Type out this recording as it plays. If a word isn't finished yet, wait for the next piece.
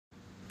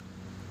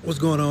What's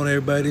going on,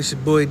 everybody? It's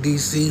your boy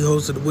DC,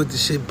 host of the What the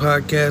Shit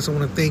podcast. I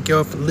want to thank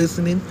y'all for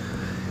listening.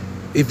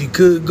 If you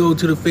could go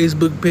to the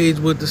Facebook page,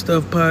 What the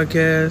Stuff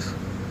Podcast,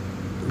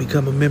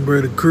 become a member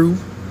of the crew.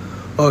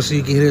 Also,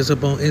 you can hit us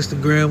up on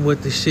Instagram,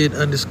 What the Shit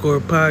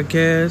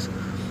 _podcast.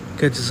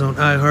 Catch us on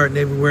iHeart and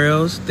everywhere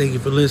else. Thank you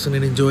for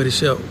listening. Enjoy the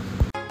show.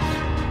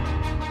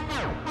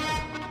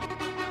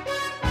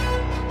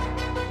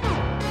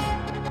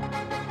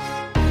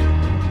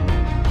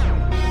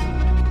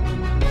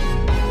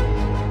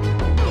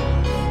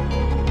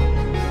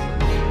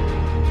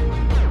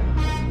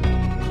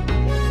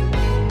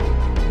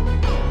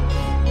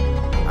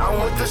 I'm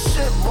with the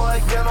shit,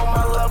 boy, get on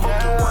my level.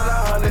 Doing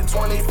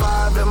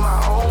 125 in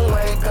my own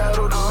lane,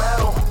 pedal to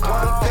metal.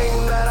 One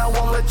thing that I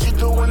won't let you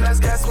do, and that's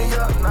gas me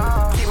up.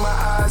 Keep my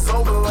eyes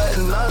open,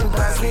 letting nothing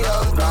pass me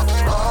up.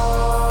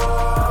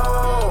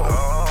 Oh,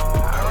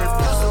 I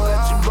refuse to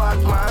let you block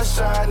my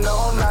shot,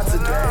 no, not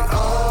today.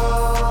 Oh,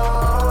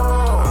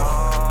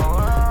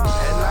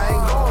 and I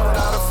ain't going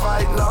without a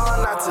fight, no,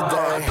 not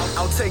today.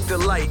 I'll take the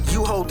light,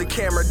 you hold the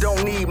camera,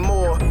 don't need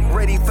more.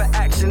 Ready for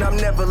action, I'm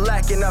never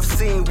lacking, I've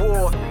seen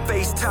war.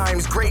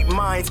 FaceTimes, great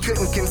minds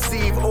couldn't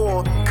conceive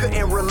or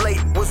couldn't relate,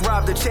 was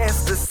robbed a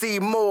chance to see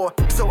more.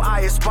 So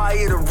I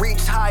aspire to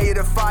reach higher,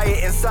 the fire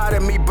inside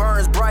of me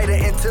burns brighter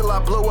until I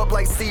blow up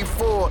like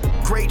C4.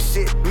 Great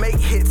shit, make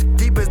hits,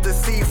 deep as the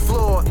sea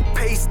floor.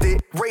 Paste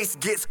it, race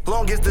gets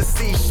long as the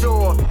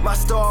seashore. My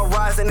star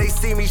rising, they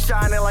see me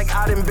shining like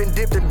I done been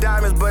dipped in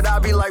diamonds, but I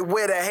be like,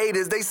 where the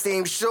haters, they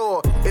seem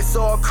sure. It's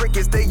all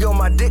crickets, they on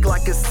my dick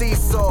like a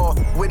seesaw.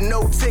 With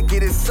no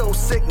ticket, it's so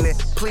sickening,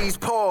 please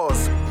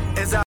pause.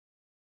 As I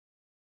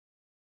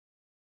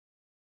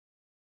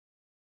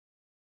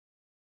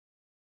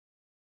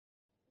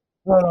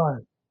Hold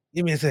on.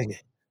 Give me a second.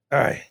 All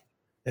right.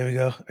 There we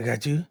go. I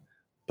got you.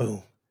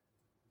 Boom.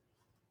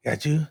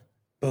 Got you.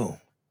 Boom.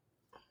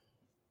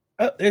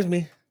 Oh, there's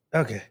me.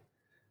 Okay.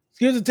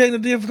 Excuse the technical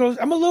difficulties.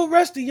 I'm a little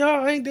rusty,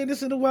 y'all. I ain't done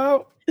this in a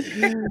while.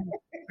 I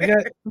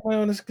got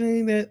somebody on the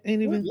screen that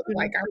ain't even. Look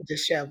like I'm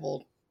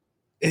disheveled.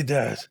 It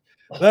does.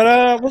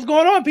 But what's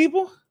going on,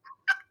 people?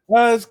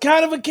 It's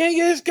kind of a king.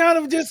 It's kind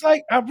of just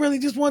like I really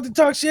just wanted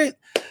to talk shit.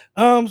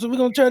 So we're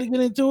gonna try to get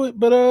into it.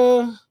 But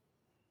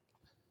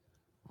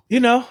you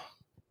know,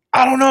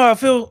 I don't know. I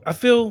feel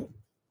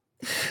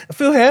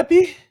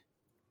happy.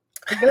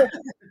 Well,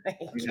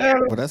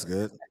 that's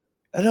good.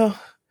 I know.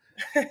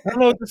 I don't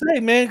know what to say,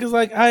 man, because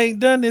like I ain't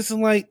done this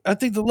in like I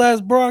think the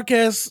last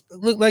broadcast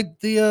looked like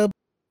the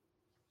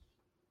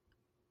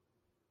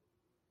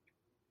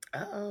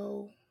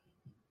Uh-oh.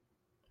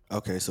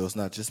 Okay, so it's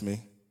not just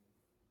me.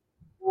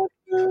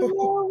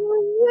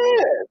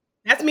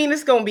 That means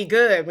it's gonna be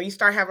good when you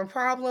start having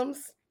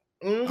problems.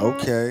 Mhm.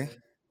 Okay.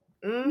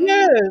 Mhm.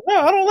 Yeah, no,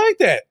 I don't like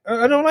that.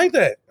 I don't like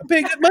that. I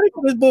pay good money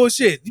for this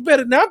bullshit. You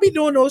better not be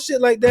doing no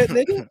shit like that,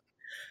 nigga.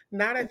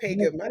 Now they pay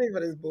good money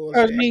for this I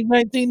bullshit. mean,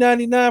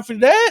 $19.99 for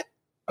that.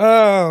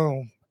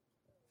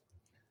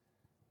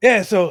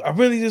 Yeah. So I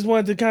really just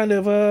wanted to kind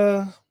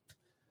of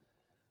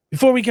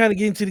before we kind of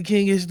get into the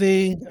Kingish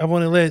thing, I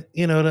want to let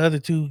the other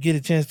two get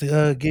a chance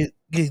to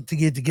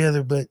get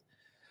together. But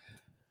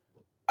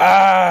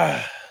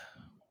I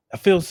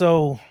feel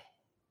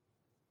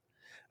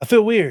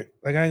weird.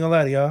 Like I ain't gonna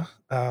lie to y'all.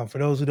 For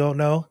those who don't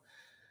know,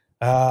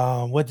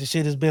 what the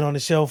shit has been on the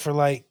show for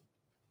like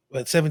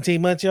 17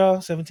 months,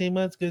 y'all. 17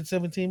 months, good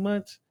 17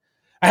 months.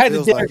 I had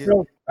Feels like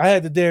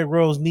it. the Derrick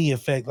Rose knee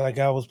effect. Like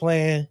I was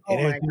playing Oh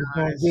and my everything was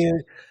going gosh.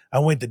 good. I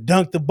went to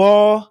dunk the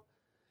ball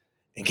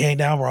and came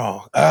down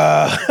wrong. It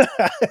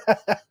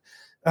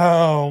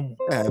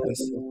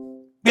happens.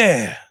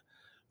 Yeah.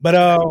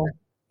 But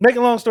make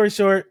a long story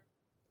short,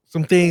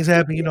 some things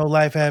happen,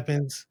 life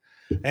happens.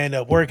 I end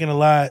up working a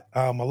lot.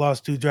 I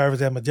lost 2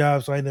 drivers at my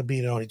job, so I ended up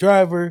being the only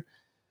driver.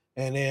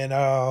 And then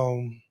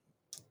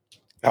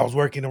I was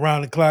working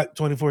around the clock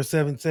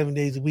 24/7, 7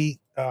 days a week,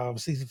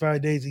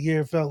 65 days a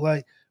year. It felt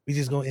like we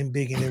just gonna end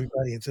big in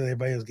everybody until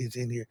everybody else gets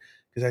in here.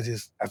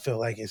 Because I feel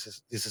like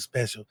it's a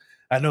special.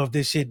 I know if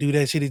this shit do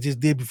that shit it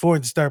just did before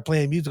and just start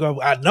playing music.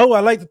 I know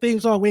I like the theme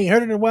song. We ain't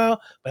heard it in a while,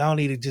 but I don't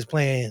need it just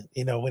playing,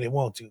 when it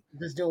want to.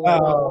 Just do what I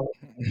want.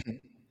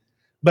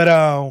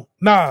 But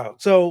nah.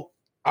 So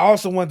I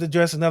also want to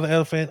address another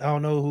elephant. I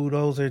don't know who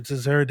those are.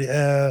 Just heard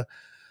the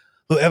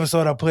little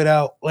episode I put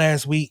out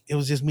last week. It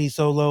was just me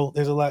solo.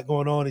 There's a lot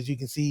going on, as you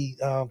can see.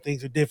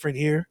 Things are different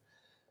here,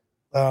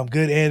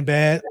 good and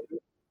bad.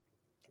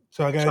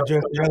 So I got to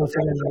address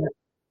the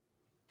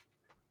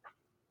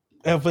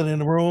elephant in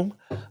the room.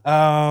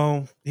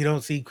 You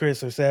don't see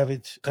Chris or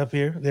Savage up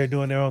here. They're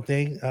doing their own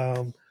thing.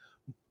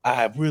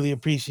 I really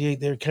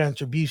appreciate their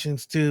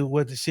contributions to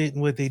what the shit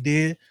and what they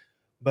did,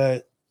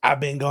 but I've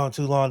been gone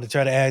too long to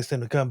try to ask them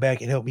to come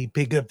back and help me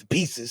pick up the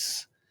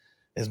pieces,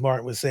 as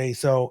Martin would say.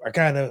 So I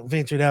kind of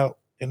ventured out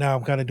and now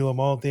I'm kind of doing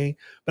my own thing.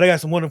 But I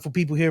got some wonderful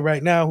people here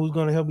right now who's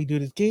going to help me do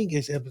this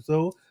Kingish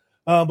episode.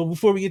 But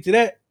before we get to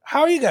that,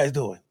 how are you guys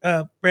doing?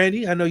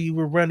 Brandy, I know you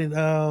were running.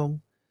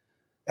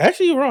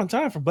 Actually, you were on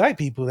time for Black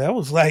people. That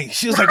was like,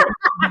 she was like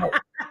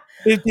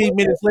 15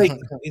 minutes late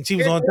and she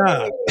was on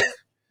time.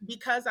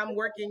 because I'm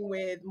working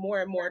with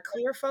more and more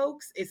clear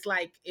folks, it's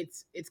like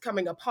it's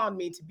coming upon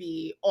me to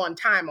be on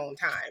time,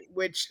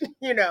 which,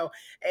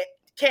 it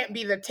can't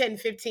be the 10,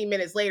 15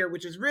 minutes later,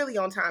 which is really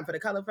on time for the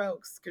color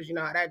folks, because you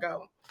know how that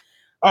go.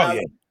 Oh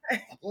yeah.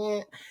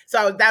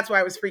 So that's why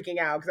I was freaking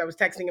out, because I was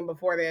texting him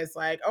before this,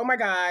 like, oh my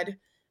God,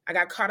 I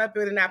got caught up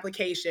with an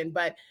application.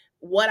 But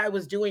what I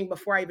was doing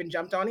before I even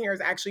jumped on here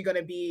is actually going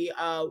to be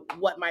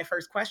what my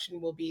first question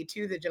will be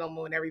to the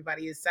gentleman when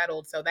everybody is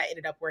settled. So that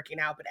ended up working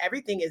out, but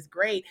everything is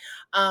great.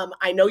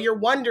 I know you're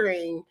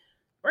wondering,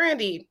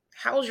 Brandy,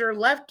 how's your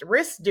left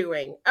wrist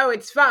doing? Oh,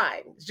 it's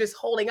fine. It's just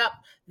holding up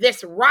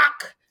this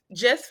rock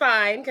just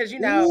fine, because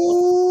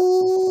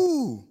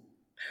Ooh.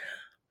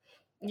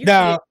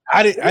 No,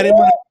 I didn't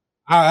want.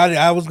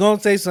 I was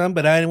gonna say something,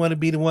 but I didn't want to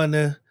be the one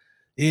to,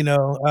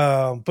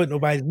 put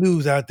nobody's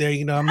news out there.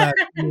 I'm not.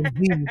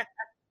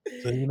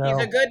 So He's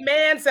a good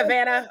man,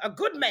 Savannah, a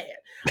good man.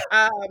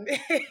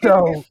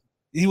 So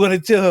you want to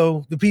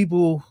tell the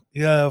people,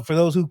 for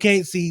those who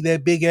can't see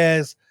that big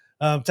ass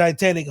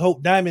Titanic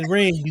Hope diamond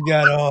ring you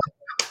got on.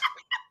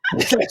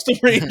 That's the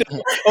ring.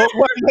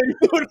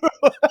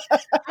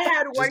 I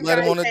had one. Just let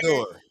him on the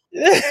door.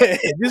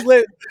 Just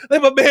let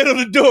my man on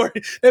the door.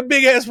 That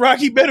big ass rock,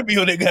 he better be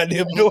on that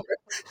goddamn door.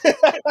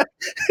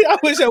 I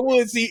wish I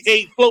would see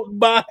 8 floating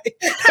by.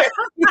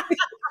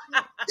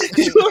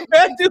 You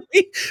imagine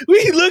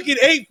we look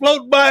at 8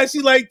 floating by, she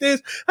like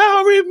this.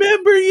 I'll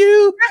remember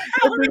you.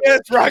 That big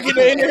ass rock in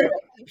the air.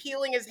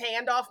 Peeling his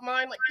hand off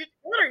mine, like, get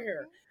out of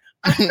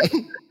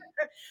here.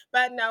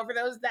 But no, for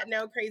those that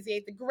know Crazy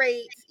 8 the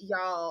Great,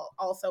 y'all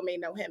also may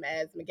know him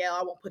as Miguel.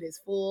 I won't put his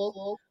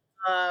full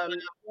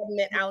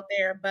government out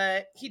there,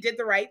 but he did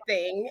the right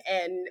thing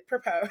and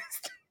proposed.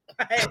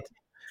 But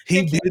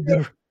he did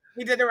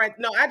the right.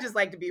 No, I just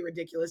like to be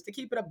ridiculous, to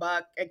keep it a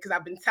buck, because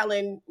I've been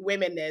telling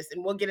women this,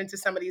 and we'll get into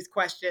some of these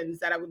questions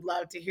that I would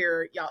love to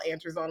hear y'all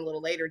answers on a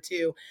little later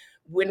too.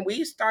 When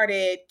we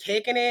started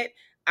kicking it,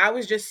 I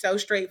was just so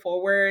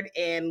straightforward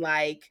and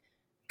like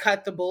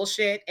cut the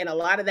bullshit, and a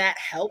lot of that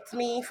helped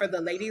me. For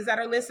the ladies that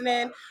are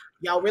listening,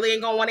 y'all really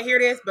ain't gonna want to hear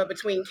this, but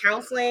between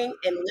counseling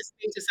and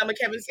listening to some of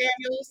Kevin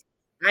Samuels,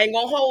 I ain't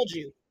gonna hold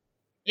you.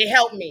 It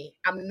helped me.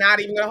 I'm not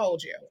even gonna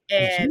hold you.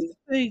 And did you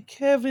say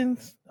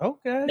Kevin's?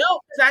 Okay. No,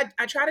 because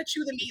I try to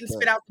chew the meat and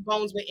spit out the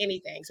bones with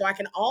anything. So I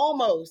can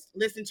almost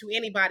listen to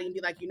anybody and be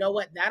like, you know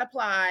what, that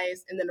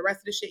applies. And then the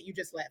rest of the shit you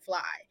just let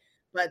fly.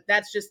 But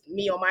that's just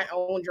me on my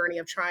own journey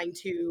of trying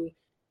to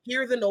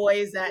hear the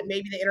noise that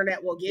maybe the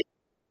internet will get,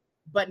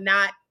 but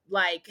not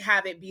like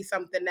have it be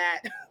something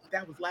that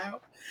that was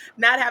loud.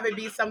 Not have it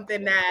be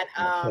something that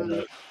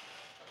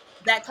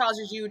that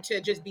causes you to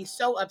just be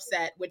so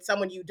upset with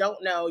someone you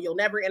don't know, you'll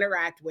never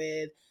interact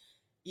with.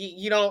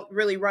 You don't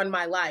really run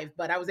my life,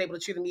 but I was able to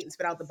chew the meat and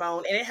spit out the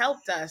bone, and it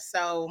helped us.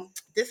 So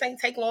this ain't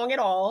take long at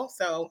all.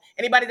 So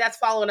anybody that's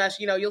following us,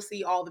 you'll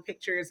see all the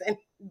pictures and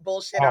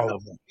bullshit I'm going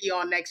to be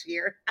on next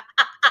year.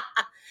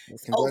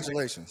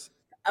 Congratulations.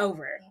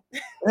 Over.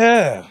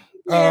 Yeah.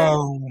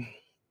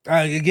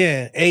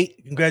 Again,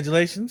 8,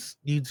 congratulations,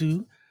 you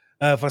too.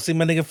 If I see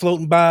my nigga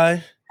floating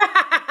by,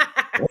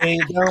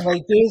 ain't down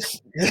like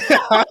this,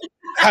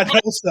 I know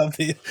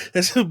something.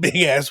 That's a big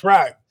ass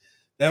rock.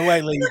 That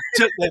white lady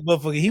took that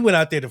motherfucker. He went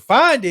out there to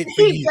find it.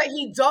 He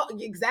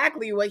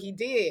exactly what he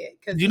did.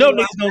 Because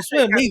niggas don't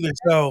swim either.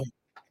 So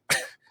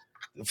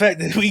the fact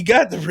that we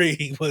got the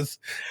ring was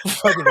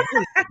fucking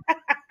amazing.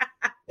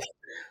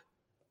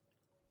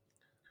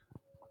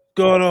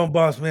 Going on,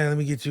 boss man? Let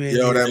me get you in.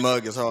 Yo, that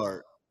mug is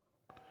hard.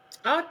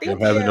 Oh, thank you. I'm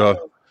having a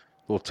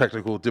little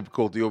technical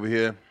difficulty over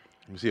here.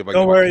 Let me see if I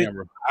don't get worry. my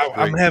camera.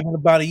 I'm having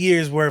about a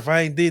year's worth.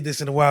 I ain't did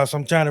this in a while, so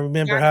I'm trying to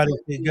remember how this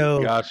shit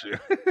goes.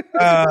 Gotcha.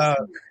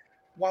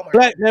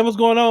 Black man, what's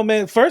going on,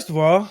 man? First of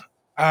all,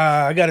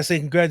 I gotta say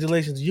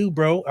congratulations to you,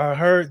 bro. I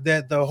heard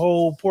that the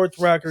whole Porch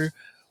Rocker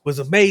was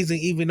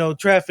amazing, even though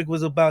traffic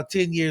was about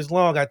 10 years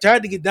long. I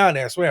tried to get down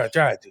there. I swear I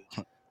tried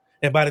to.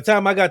 And by the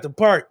time I got to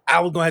park,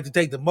 I was gonna have to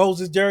take the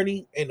Moses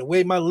journey, and the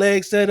way my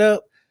legs set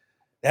up,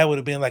 that would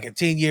have been like a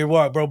 10-year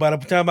walk, bro. By the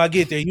time I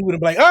get there, you would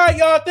have been like, all right,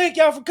 y'all, thank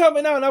y'all for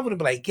coming out. And I would have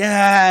been like,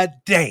 God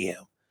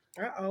damn.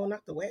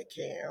 Not the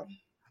webcam.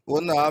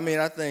 Well, no, I mean,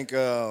 I think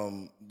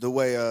the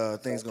way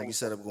things going to be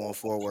set up going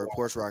forward,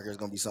 Porch Rocker is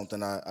going to be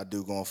something I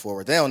do going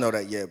forward. They don't know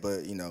that yet,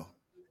 but,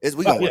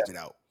 we're going to work it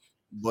out.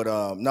 But,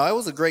 no, it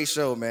was a great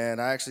show, man.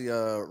 I actually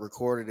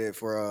recorded it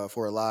for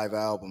a live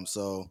album,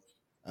 so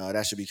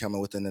that should be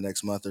coming within the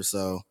next month or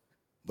so.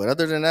 But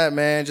other than that,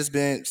 man, just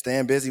been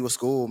staying busy with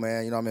school,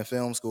 man. I'm in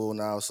film school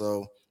now,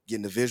 so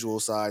getting the visual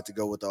side to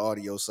go with the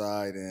audio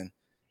side, and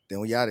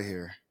then we out of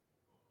here.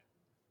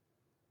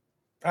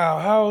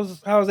 How's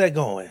that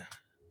going?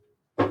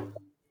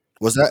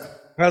 What's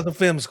that? How's the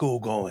film school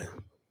going?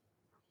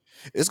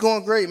 It's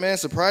going great, man.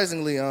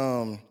 Surprisingly,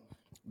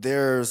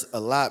 there's a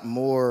lot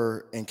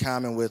more in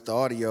common with the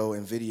audio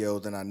and video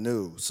than I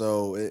knew.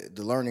 So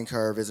the learning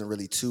curve isn't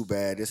really too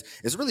bad.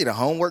 It's really the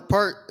homework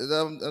part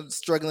that I'm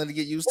struggling to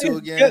get used to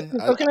again.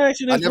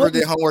 I never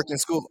did homework in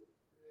school.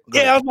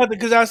 Yeah, I was about to,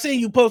 because I seen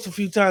you post a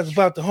few times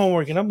about the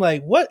homework, and I'm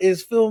like, what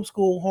is film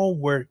school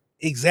homework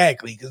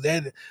exactly? Because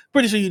that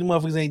pretty sure you the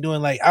motherfuckers ain't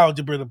doing like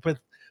algebra, the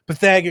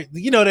Pythagoras,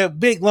 you know, that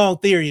big long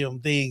theorem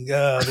thing.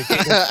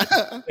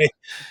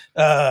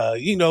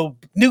 You know,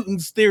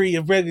 Newton's theory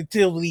of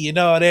relativity and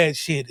all that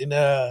shit. And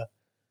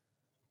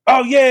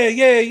oh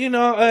yeah, you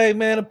know, hey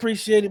man,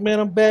 appreciate it, man.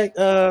 I'm back.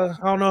 I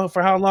don't know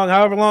for how long,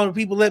 however long the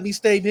people let me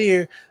stay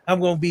here,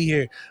 I'm gonna be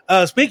here.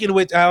 Speaking of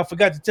which, I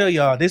forgot to tell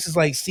y'all, this is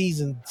like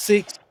season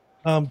 6,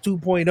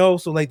 2.0.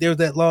 So like there's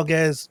that long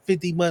ass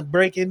 50-month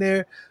break in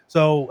there.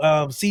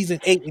 So season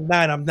 8 and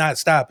 9, I'm not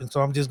stopping.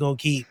 So I'm just gonna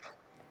keep.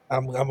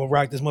 I'm gonna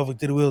rock this motherfucker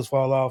till the wheels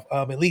fall off.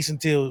 At least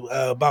until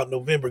about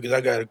November, because I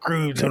got a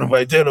cruise. Don't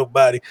nobody tell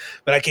nobody,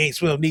 but I can't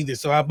swim neither.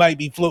 So I might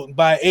be floating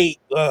by 8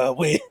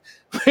 with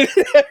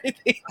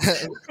everything.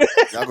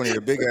 Y'all gonna need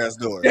a big ass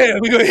door. Yeah,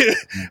 we gonna hit.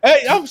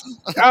 Hey, I'm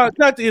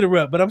not to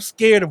interrupt, but I'm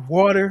scared of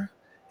water,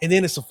 and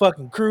then it's a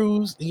fucking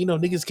cruise, and you know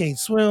niggas can't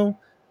swim.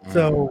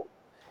 So,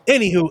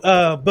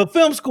 anywho, but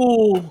film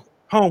school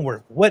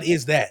homework, what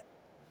is that?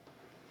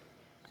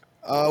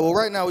 Well,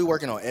 right now we're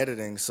working on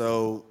editing,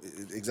 so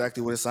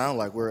exactly what it sounds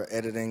like. We're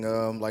editing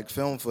like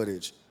film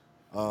footage.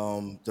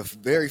 The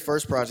very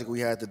first project we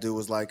had to do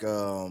was like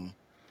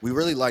we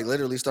really like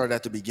literally started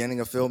at the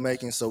beginning of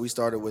filmmaking. So we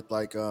started with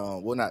like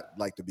well, not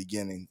like the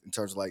beginning in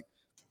terms of like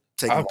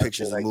taking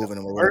pictures and moving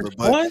them or whatever.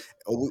 But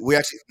we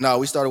actually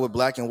we started with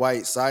black and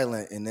white,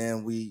 silent, and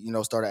then we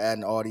started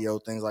adding audio,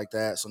 things like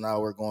that. So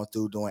now we're going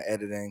through doing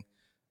editing.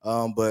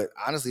 But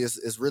honestly,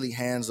 it's really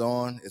hands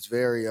on. It's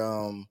very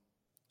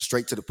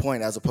straight to the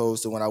point, as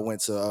opposed to when I went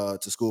to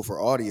school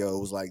for audio. It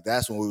was like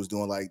that's when we was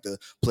doing like the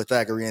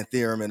Pythagorean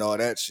theorem and all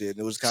that shit. And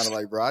it was kind of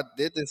like, bro, I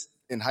did this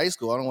in high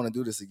school. I don't want to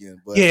do this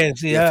again. But yeah,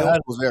 see, film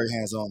was very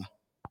hands on.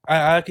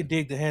 I could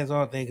dig the hands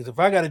on thing, because if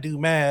I got to do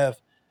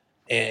math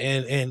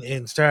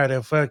and start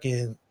to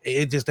fucking,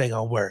 it just ain't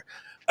gonna work.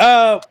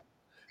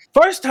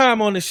 First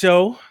time on the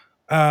show,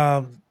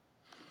 I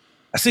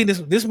see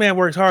this man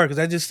works hard, because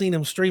I just seen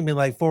him streaming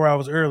like 4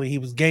 hours early. He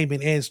was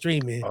gaming and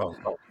streaming. Oh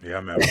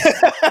yeah, man.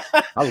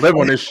 I live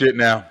on this shit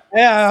now.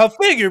 Yeah, I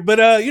figured. But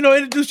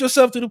introduce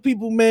yourself to the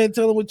people, man.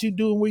 Tell them what you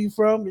do and where you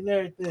from and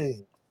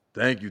everything.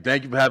 Thank you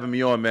for having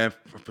me on, man.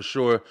 For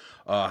sure.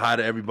 Hi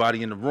to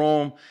everybody in the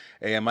room.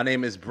 And my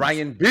name is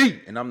Brian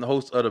B, and I'm the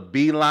host of the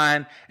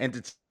Beeline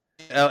Entertainment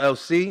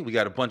LLC. We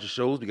got a bunch of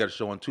shows. We got a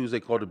show on Tuesday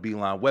called the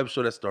Beeline Web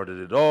Show that started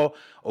it all.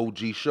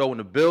 OG show in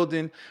the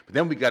building. But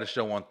then we got a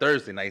show on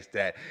Thursday nights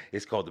that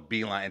is called the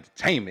Beeline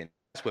Entertainment.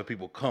 That's where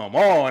people come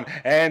on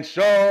and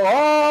show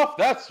off.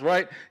 That's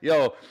right.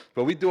 Yo,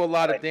 but we do a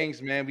lot of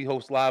things, man. We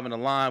host Live in the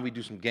Line. We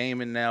do some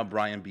gaming now.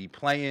 Brian B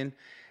playing.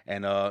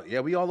 And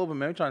yeah, we all over,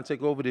 man. We're trying to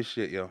take over this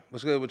shit, yo.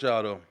 What's good with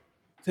y'all, though?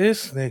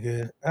 This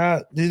nigga.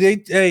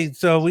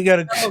 So we got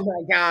to. Oh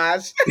my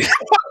gosh.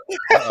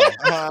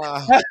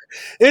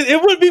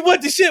 It wouldn't be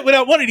what the shit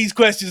without one of these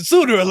questions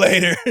sooner or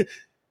later.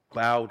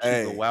 Wow,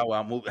 Chico,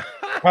 wow, move.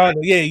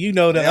 Yeah, you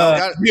know the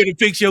here to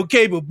fix your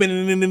cable.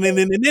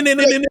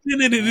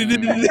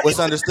 What's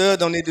understood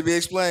don't need to be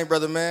explained,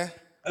 brother man.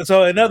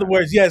 So in other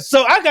words, yes.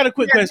 So I got a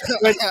quick question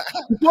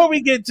before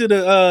we get to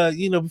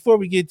the before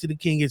we get to the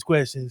Kingish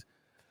questions.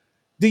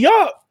 Do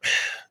y'all?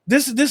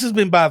 This has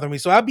been bothering me.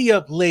 So I'll be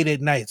up late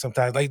at night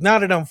sometimes. Like now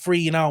that I'm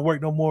free and I don't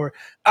work no more,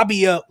 I'll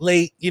be up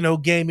late,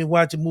 gaming,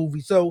 watching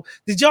movies. So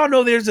did y'all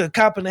know there's a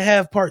Cop and a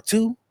Half Part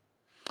 2?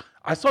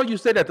 I saw you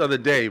say that the other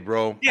day,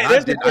 bro. Yeah,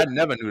 I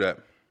never knew that.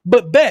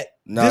 But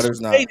no, there's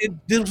not.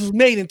 This was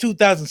made in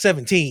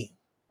 2017.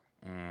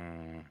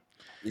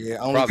 Yeah,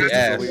 only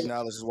Christopher we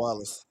acknowledge is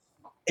Wallace.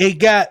 It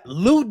got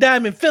Lou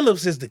Diamond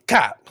Phillips as the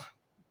cop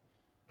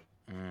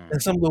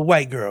and some little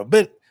white girl.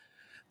 But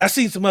I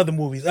seen some other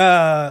movies.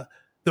 The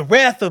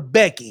Wrath of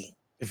Becky.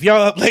 If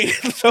y'all up late,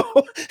 so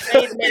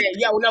wait a minute.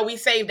 Yo, no, we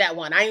saved that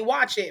one. I ain't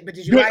watch it, but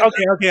did you like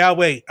it? Okay, I'll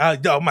wait.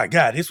 Oh my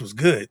God, this was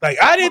good.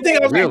 Like I didn't think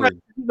I was really?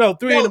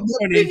 3 in the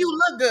morning. You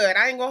look good.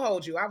 I ain't gonna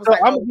hold you. I was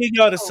I'm gonna give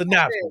y'all the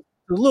synopsis.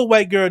 The little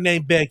white girl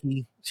named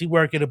Becky. She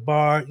work at a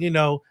bar.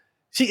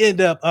 She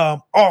ended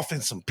up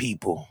offing some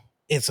people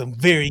in some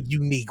very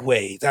unique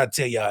ways. I'll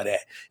tell y'all that.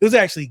 It was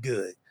actually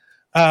good.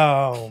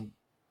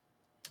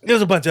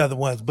 There's a bunch of other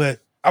ones, but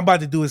I'm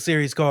about to do a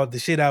series called The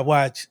Shit I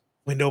Watch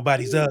When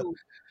Nobody's Up.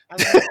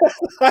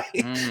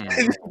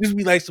 Just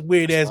be like some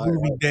weird ass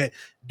movies that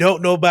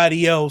don't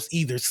nobody else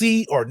either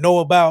see or know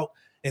about,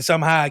 and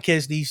somehow I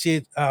catch these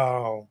shit.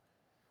 There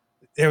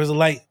was a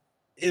light.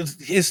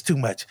 It's too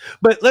much,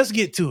 but let's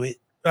get to it.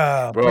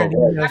 Bro,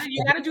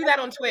 you gotta do that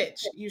on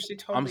Twitch. You should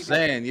totally. I'm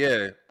saying,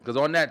 yeah, because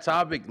on that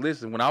topic,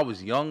 listen, when I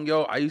was young,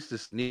 yo, I used to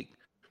sneak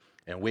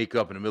and wake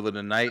up in the middle of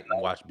the night and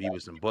watch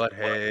Beavis and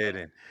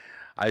Butthead, and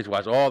I used to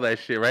watch all that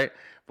shit, right?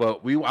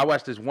 But I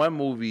watched this one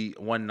movie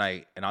one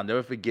night, and I'll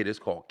never forget. It's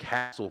called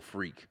Castle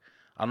Freak.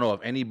 I don't know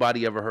if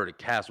anybody ever heard of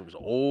Castle. It was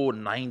an old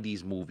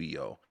 90s movie,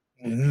 yo.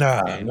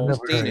 Nah, and never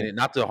seen it.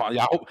 Not to.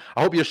 I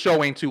hope your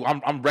show ain't too.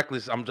 I'm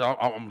reckless. I'm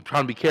trying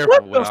to be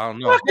careful. What I don't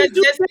know.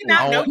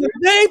 The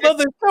name of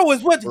the show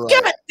is what?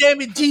 God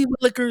damn it, G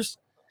Willikers.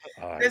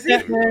 All right, Does there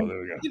he? we go.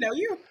 There we go. You know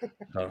you.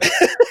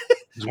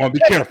 Just want to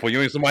be careful.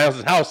 You ain't somebody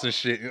else's house and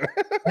shit.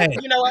 Hey,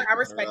 You know what? I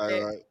respect Right,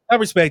 it. right. I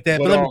respect that,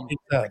 But, but let me think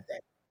something.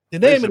 The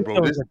name listen, of the bro,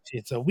 show this- is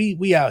shit, so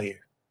we out here.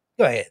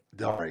 Go ahead.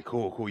 All right,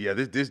 cool. Yeah,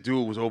 this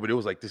dude was over there. It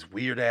was like this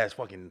weird ass,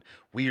 fucking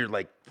weird,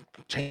 like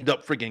chained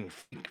up freaking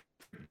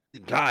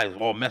guy was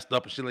all messed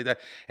up and shit like that.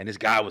 And this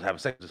guy was having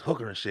sex with this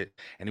hooker and shit.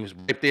 And he was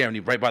right there and he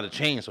right by the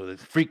chain. So the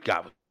freak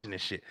guy was and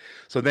this shit.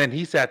 So then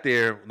he sat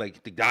there,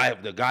 like the guy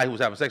who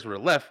was having sex with her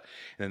left,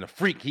 and then the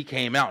freak he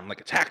came out and like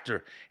attacked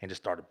her and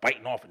just started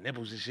biting off her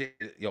nipples and shit.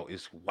 Yo,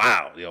 it's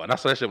wild, yo. And I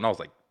saw that shit when I was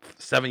like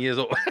 7 years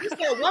old. You said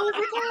what was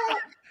it called?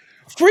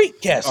 Freak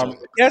Castle.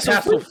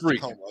 Castle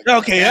Freak. Oh my God.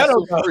 Okay, I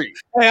don't know. Freak.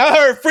 Hey, I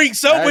heard Freak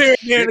somewhere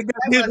in there shit-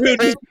 that got his real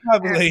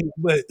discombobulated,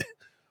 but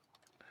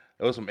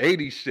It was some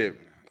 80s shit.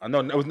 I know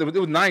it was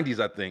 90s,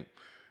 I think.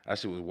 That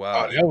shit was oh,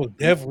 wild. that was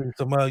definitely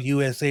some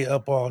USA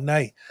up all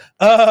night.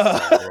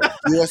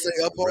 USA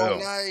up all Real.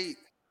 night.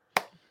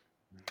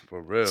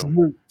 For real.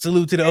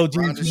 Salute to the OGs.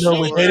 Rhonda You know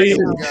what Shore, that is.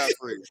 Gilbert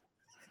Godfrey.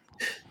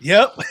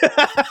 Yep.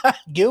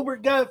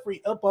 Gilbert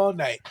Godfrey up all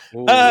night.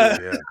 Ooh, Uh,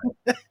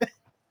 yeah.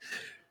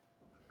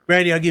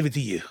 Brandy, I'll give it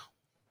to you.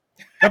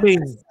 I mean,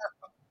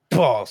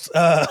 pause.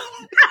 I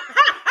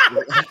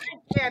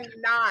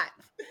cannot.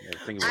 I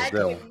think it I was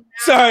that one. cannot.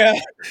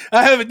 Sorry,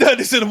 I haven't done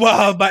this in a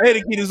while. My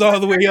etiquette is all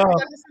the way Have you off.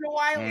 done this in a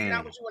while? It's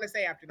not what you want to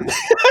say after that.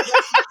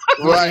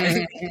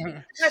 Right.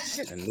 That's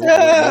just And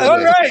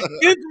All right,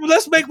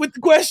 let's make with the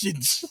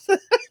questions.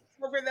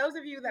 So for those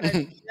of you that are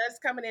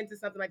just coming into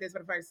something like this for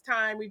the first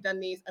time, we've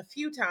done these a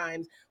few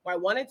times where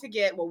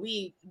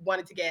we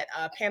wanted to get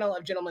a panel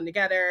of gentlemen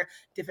together,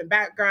 different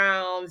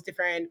backgrounds,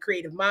 different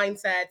creative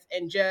mindsets,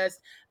 and just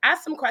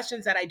ask some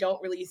questions that I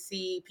don't really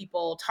see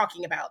people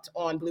talking about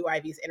on Blue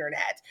Ivy's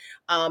internet.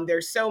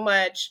 There's so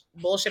much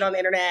bullshit on the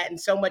internet and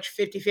so much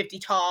 50-50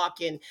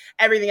 talk, and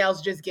everything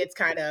else just gets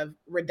kind of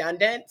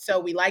redundant. So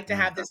we like to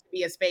have this to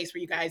be a space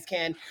where you guys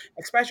can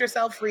express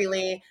yourself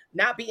freely,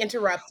 not be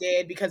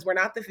interrupted, because we're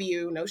not the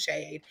View, no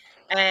shade,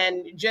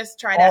 and just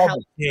try to All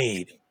help the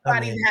shade. I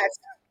everybody mean, that's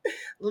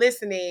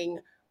listening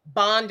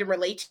bond and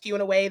relate to you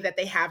in a way that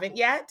they haven't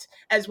yet,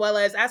 as well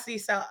as ask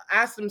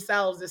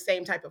themselves the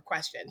same type of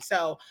question.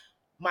 So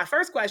my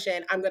first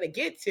question I'm going to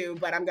get to,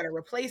 but I'm going to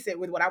replace it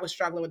with what I was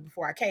struggling with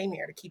before I came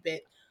here to keep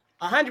it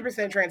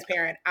 100%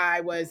 transparent.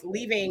 I was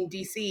leaving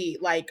DC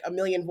like a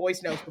million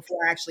voice notes before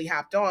I actually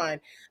hopped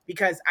on,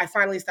 because I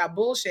finally stopped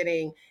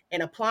bullshitting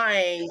and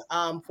applying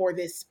for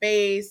this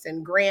space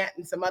and grant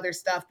and some other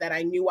stuff that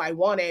I knew I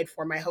wanted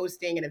for my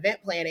hosting and event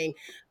planning.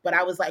 But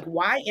I was like,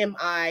 why am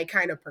I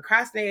kind of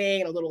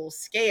procrastinating and a little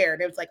scared?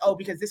 It was like, oh,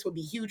 because this would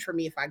be huge for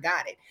me if I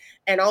got it.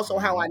 And also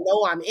how I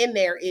know I'm in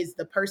there is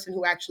the person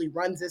who actually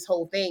runs this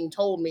whole thing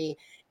told me,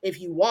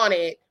 if you want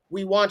it,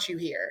 we want you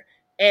here.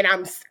 And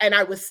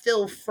I was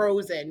still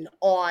frozen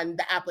on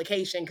the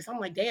application because I'm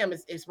like, damn,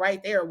 it's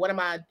right there.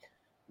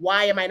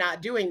 Why am I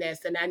not doing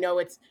this? And I know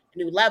it's a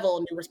new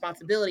level, new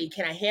responsibility.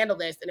 Can I handle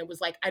this? And it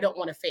was like, I don't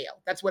want to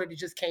fail. That's what it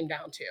just came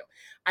down to.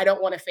 I don't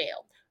want to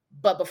fail.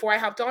 But before I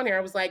hopped on here,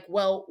 I was like,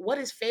 well, what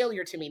is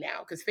failure to me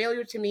now? Because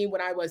failure to me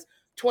when I was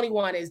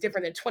 21 is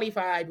different than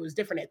 25. It was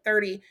different at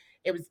 30.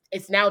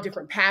 It's now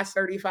different past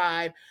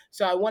 35.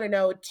 So I want to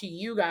know, to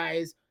you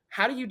guys,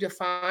 how do you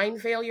define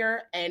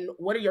failure, and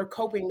what are your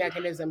coping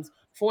mechanisms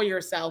for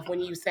yourself when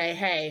you say,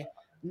 hey,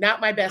 not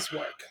my best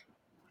work?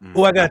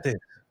 oh, I got this.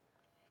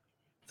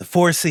 The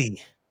 4C.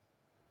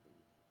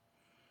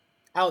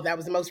 Oh, that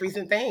was the most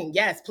recent thing.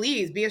 Yes,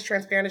 please be as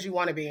transparent as you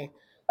want to be.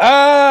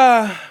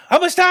 How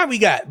much time we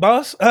got,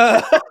 boss?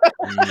 Well,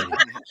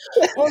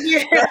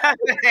 yeah.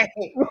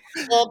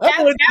 Well, I that's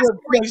wouldn't where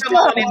we have come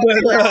on time,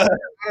 in. but,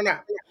 I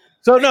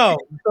don't know.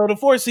 So the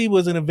 4C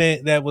was an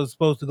event that was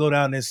supposed to go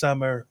down this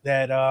summer.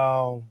 That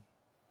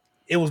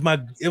it was I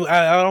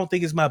don't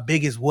think it's my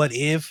biggest what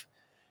if.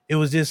 It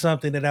was just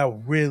something that I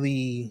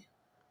really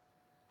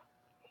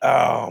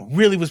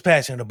was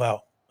passionate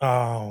about.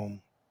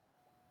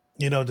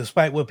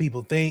 Despite what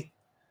people think,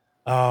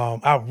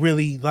 I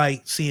really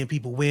like seeing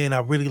people win. I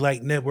really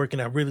like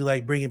networking. I really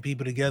like bringing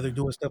people together,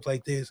 doing stuff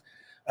like this.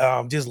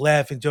 Just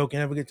laughing,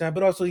 joking, having a good time,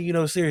 but also,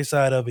 the serious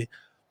side of it.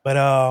 But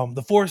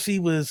the 4C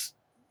was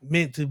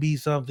meant to be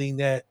something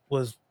that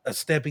was a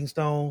stepping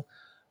stone.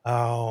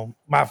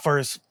 My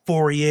first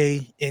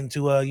foray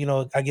into,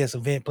 I guess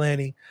event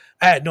planning.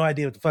 I had no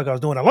idea what the fuck I was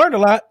doing. I learned a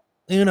lot,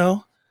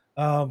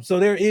 so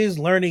there is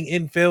learning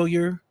in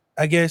failure,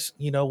 I guess,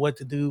 what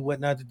to do, what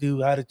not to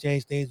do, how to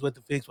change things, what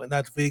to fix, what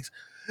not to fix,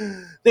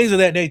 things of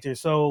that nature.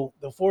 So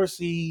the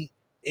 4C,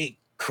 it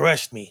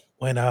crushed me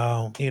when,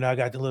 I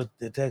got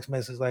the text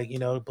message, like,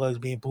 the plugs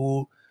being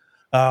pulled.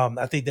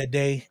 I think that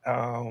day,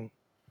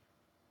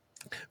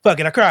 fuck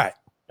it, I cried,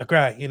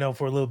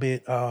 for a little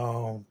bit,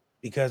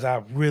 because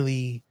I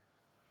really,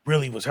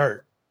 really was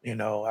hurt.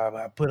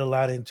 I put a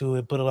lot into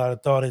it, put a lot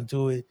of thought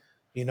into it,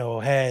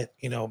 had,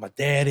 my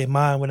dad in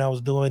mind when I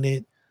was doing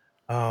it.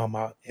 And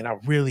I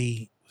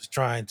really was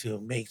trying to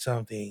make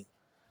something,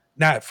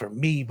 not for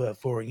me, but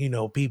for,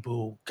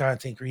 people,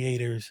 content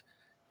creators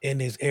in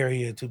this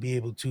area to be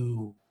able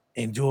to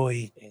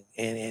enjoy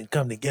and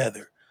come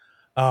together.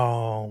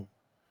 Um,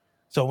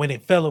 so when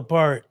it fell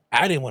apart,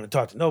 I didn't want to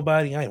talk to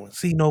nobody. I didn't want to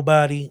see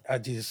nobody. I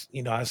just,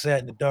 I sat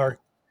in the dark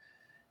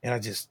and I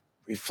just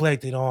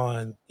reflected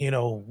on,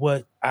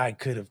 what I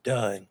could have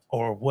done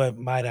or what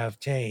might have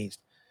changed.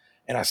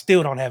 And I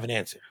still don't have an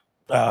answer,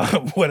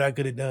 what I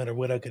could have done or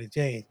what I could have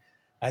changed.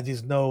 I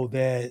just know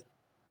that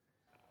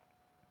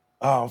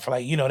for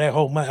that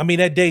whole month. I mean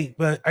that date,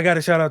 but I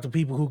gotta shout out to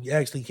people who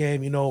actually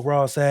came,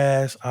 Raw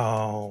Sass,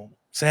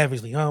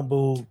 Savagely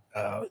Humble,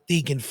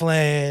 Deacon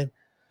Flan,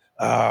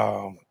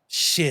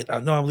 shit. I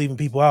know I'm leaving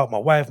people out, my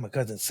wife, my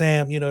cousin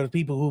Sam, the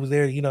people who was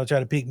there, try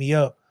to pick me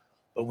up.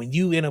 But when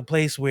you in a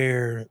place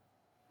where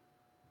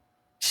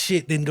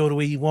shit didn't go the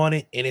way you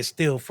wanted and it's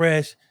still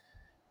fresh,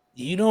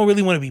 you don't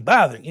really want to be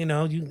bothered, and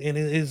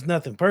it's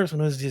nothing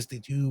personal. It's just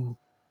that you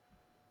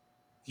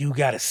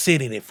gotta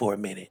sit in it for a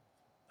minute.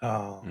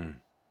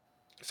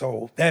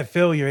 So that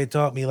failure, it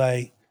taught me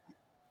like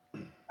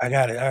I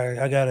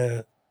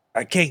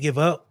can't give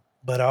up,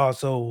 but I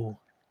also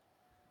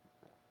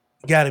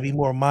gotta be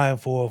more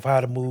mindful of how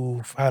to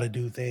move, how to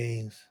do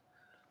things.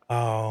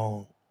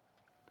 But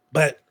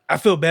I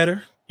feel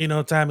better.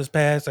 Time has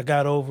passed. I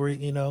got over it,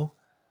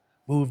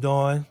 moved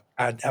on.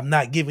 I'm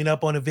not giving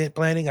up on event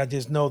planning. I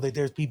just know that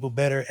there's people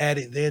better at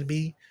it than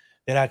me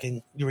that I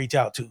can reach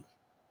out to.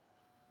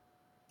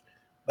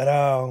 But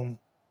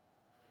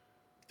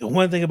the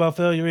one thing about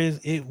failure is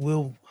it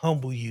will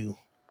humble you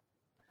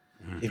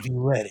if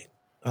you let it.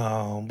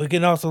 But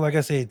can also, like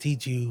I said,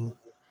 teach you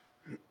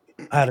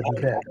how to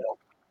be better.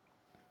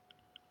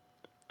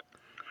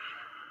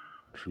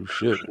 True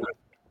shit.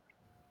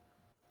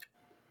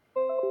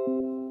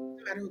 No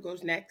matter who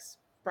goes next.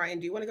 Brian,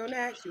 do you want to go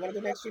next? You want to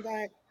go next, you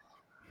back?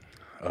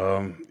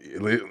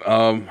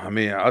 I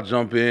mean, I'll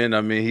jump in.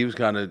 I mean, he was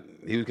kind of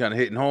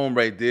hitting home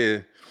right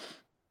there.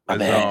 My As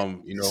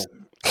bad.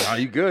 nah,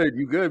 you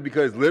good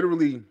because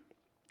literally,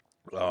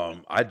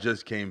 I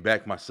just came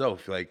back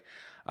myself. Like,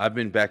 I've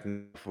been back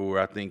for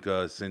I think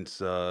since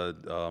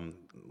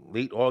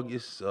late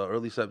August,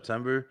 early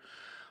September.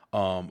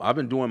 I've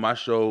been doing my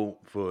show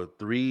for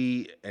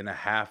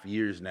 3.5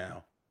 years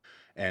now.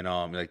 And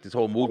like this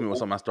whole movement was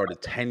something I started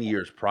 10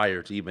 years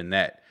prior to even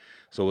that.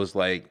 So it's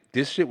like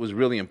this shit was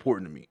really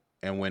important to me.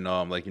 And when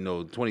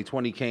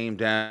 2020 came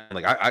down,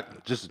 like I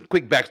just a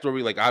quick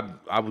backstory, like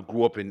I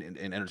grew up in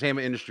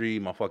entertainment industry.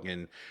 My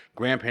fucking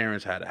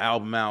grandparents had an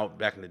album out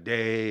back in the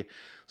day.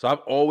 So I've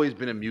always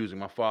been in music.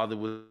 My father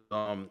was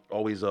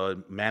always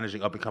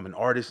managing up and coming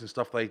artists and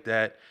stuff like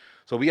that.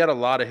 So we had a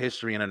lot of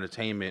history in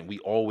entertainment. We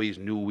always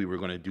knew we were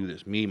going to do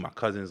this. Me, my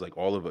cousins, like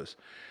all of us.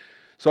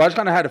 So I just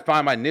kind of had to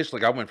find my niche.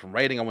 Like I went from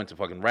writing, I went to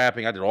fucking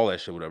rapping, I did all that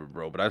shit, whatever,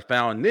 bro. But I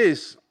found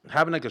this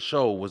having like a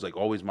show was like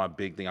always my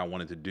big thing I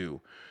wanted to do.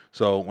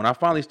 So when I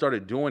finally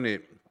started doing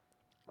it,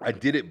 I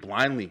did it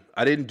blindly.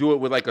 I didn't do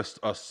it with like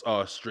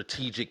a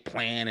strategic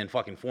plan and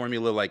fucking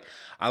formula. Like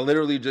I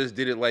literally just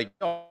did it like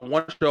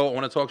one show. I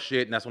want to talk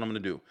shit, and that's what I'm gonna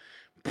do.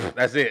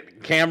 That's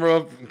it.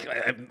 Camera,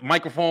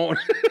 microphone,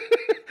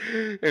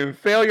 and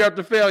failure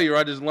after failure.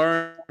 I just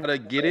learned how to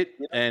get it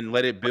and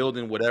let it build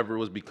in whatever it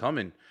was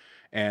becoming.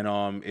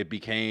 And it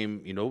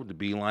became, the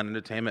Beeline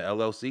Entertainment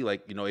LLC.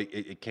 Like,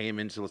 it came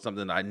into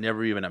something I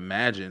never even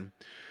imagined.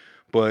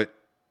 But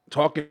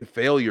talking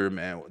failure,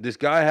 man. This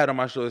guy I had on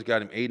my show, this guy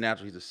named A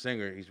Natural. He's a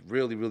singer. He's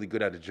really, really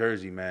good out of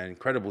Jersey, man.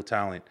 Incredible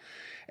talent.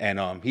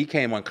 And he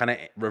came on, kind of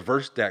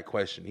reversed that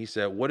question. He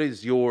said, "What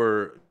is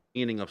your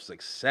meaning of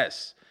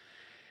success?"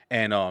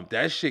 And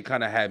that shit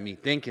kind of had me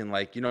thinking,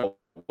 like,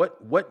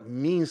 what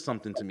means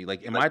something to me?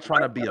 Like, am I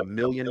trying to be a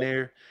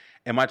millionaire?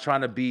 Am I trying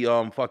to be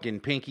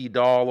fucking Pinky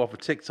Doll off of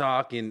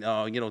TikTok and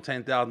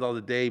 $10,000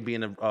 a day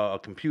being a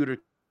computer?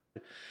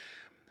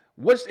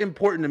 What's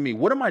important to me?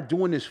 What am I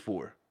doing this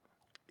for?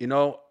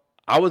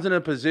 I was in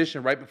a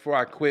position right before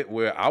I quit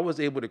where I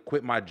was able to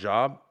quit my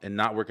job and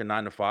not work a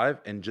 9 to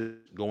 5 and just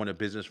go into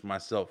business for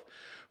myself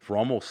for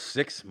almost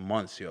 6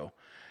 months, yo.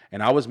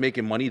 And I was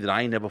making money that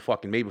I ain't never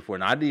fucking made before.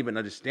 And I didn't even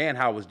understand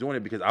how I was doing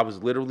it because I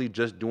was literally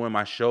just doing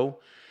my show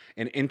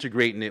and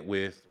integrating it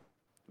with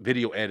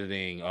video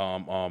editing,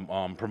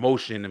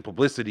 promotion and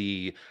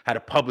publicity, had a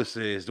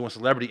publicist, doing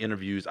celebrity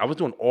interviews. I was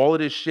doing all of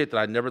this shit that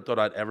I never thought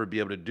I'd ever be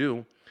able to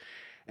do.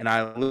 And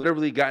I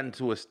literally got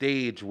into a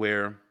stage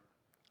where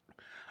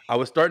I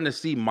was starting to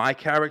see my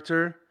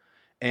character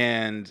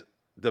and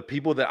the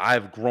people that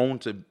I've grown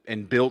to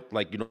and built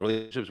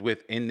relationships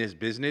with in this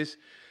business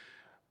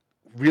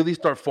really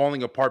start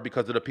falling apart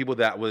because of the people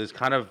that was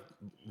kind of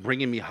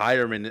bringing me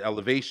higher in the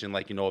elevation,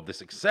 of the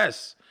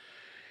success.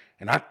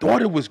 And I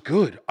thought it was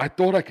good. I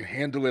thought I could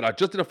handle it. I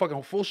just did a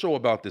fucking full show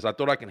about this. I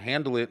thought I can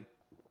handle it,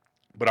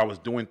 but I was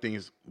doing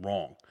things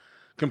wrong.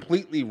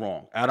 Completely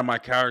wrong. Out of my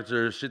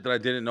character, shit that I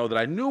didn't know that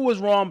I knew was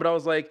wrong, but I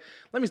was like,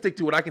 let me stick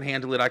to it. I can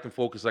handle it. I can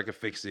focus. I can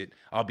fix it.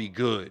 I'll be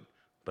good.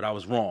 But I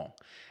was wrong.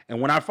 And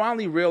when I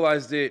finally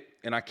realized it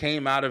and I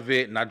came out of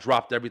it and I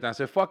dropped everything, I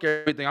said, fuck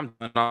everything. I'm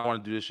done. I don't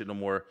want to do this shit no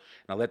more.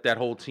 And I let that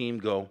whole team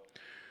go.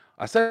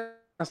 I said,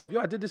 yo,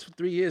 I did this for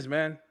 3 years,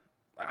 man.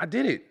 I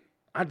did it.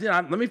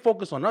 let me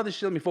focus on other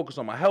shit. Let me focus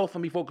on my health.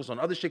 Let me focus on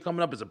other shit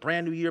coming up. It's a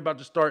brand new year about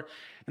to start.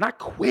 And I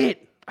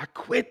quit. I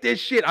quit this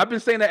shit. I've been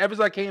saying that ever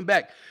since I came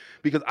back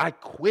because I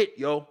quit,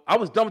 yo. I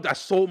was done with that. I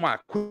sold my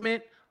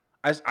equipment.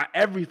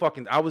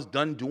 I was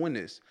done doing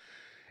this.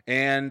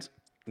 And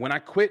when I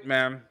quit,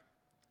 man,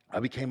 I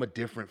became a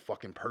different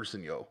fucking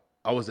person, yo.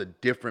 I was a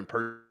different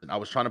person. I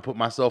was trying to put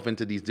myself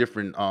into these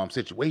different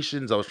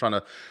situations. I was trying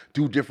to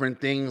do different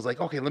things.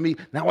 Like, okay,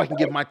 now I can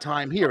give my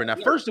time here. And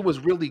at first it was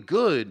really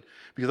good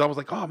because I was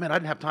like, oh man, I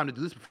didn't have time to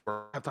do this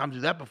before. I have time to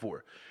do that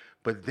before.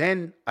 But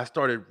then I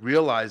started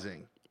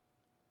realizing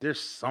there's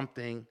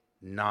something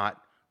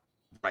not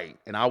right.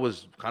 And I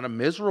was kind of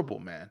miserable,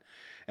 man.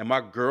 And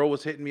my girl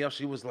was hitting me up.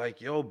 She was like,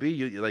 yo, B,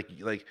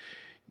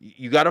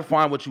 you got to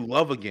find what you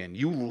love again.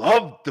 You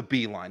love the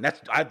Beeline.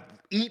 I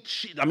eat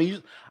shit. I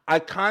mean, I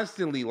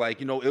constantly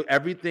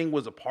everything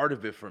was a part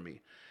of it for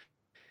me.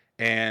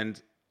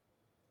 And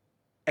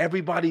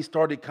everybody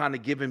started kind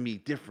of giving me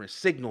different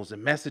signals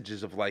and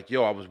messages of like,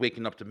 yo, I was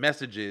waking up to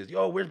messages.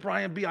 Yo, where's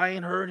Brian B? I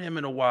ain't heard him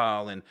in a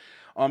while. And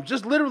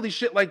just literally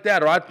shit like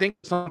that. Or I'd think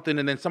something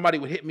and then somebody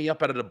would hit me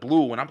up out of the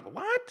blue and I'm like,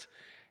 what?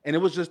 And it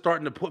was just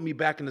starting to put me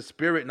back in the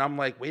spirit. And I'm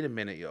like, wait a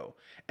minute, yo,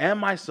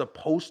 am I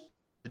supposed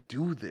to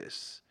do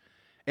this?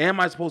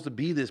 Am I supposed to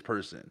be this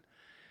person?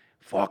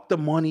 Fuck the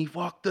money,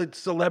 fuck the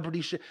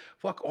celebrity shit,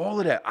 fuck all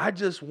of that. I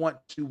just want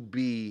to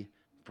be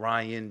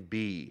Brian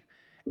B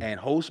and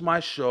host my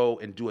show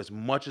and do as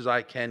much as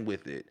I can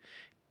with it.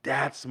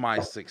 That's my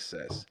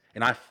success.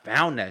 And I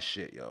found that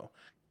shit, yo.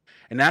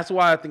 And that's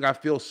why I think I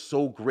feel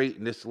so great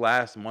in this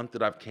last month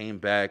that I've came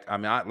back. I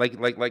mean, like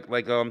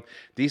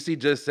DC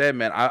just said,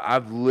 man,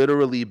 I've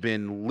literally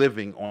been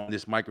living on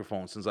this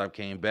microphone since I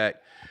came back,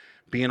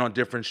 being on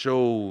different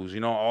shows,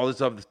 all this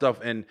other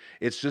stuff. And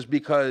it's just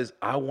because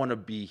I want to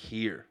be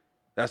here.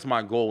 That's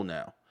my goal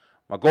now.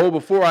 My goal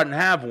before I didn't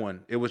have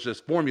one. It was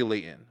just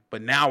formulating.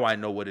 But now I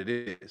know what it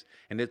is.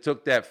 And it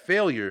took that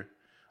failure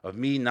of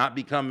me not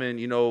becoming,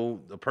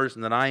 the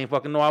person that I ain't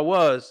fucking know I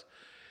was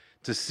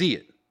to see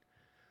it.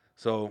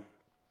 So,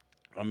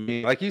 I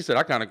mean, like he said,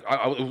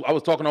 I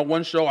was talking on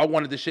one show. I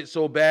wanted this shit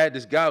so bad.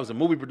 This guy was a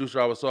movie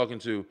producer I was talking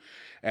to,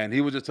 and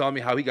he was just telling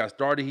me how he got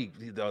started.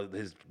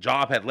 His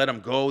job had let him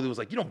go. He was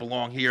like, you don't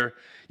belong here.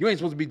 You ain't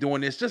supposed to be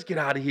doing this. Just get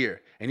out of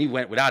here. And he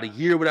went without a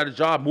year, without a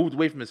job, moved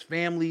away from his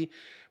family,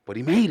 but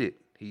he made it.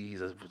 He's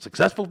a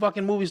successful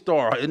fucking movie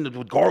star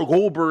with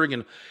Goldberg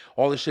and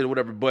all this shit or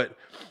whatever. But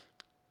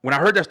when I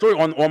heard that story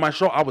on my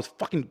show, I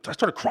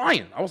started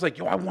crying. I was like,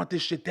 yo, I want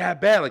this shit that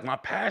bad. Like, my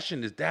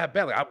passion is that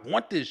bad. Like, I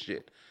want this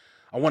shit.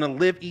 I want to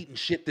live, eat, and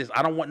shit this.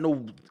 I don't want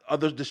no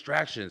other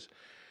distractions.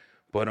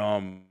 But,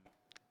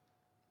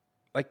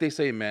 like they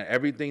say, man,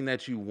 everything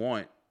that you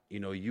want,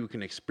 you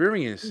can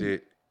experience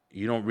it.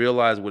 You don't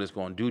realize what it's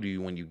going to do to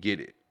you when you get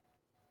it.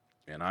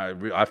 And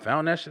I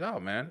found that shit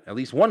out, man, at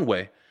least one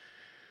way.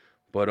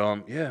 But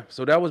yeah,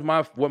 so that was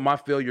what my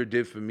failure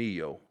did for me,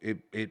 yo.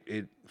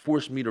 It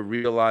forced me to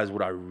realize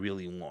what I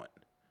really want.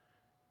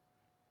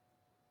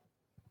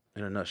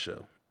 In a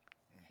nutshell.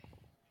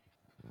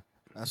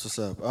 That's what's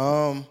up.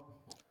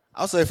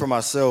 I'll say for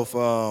myself,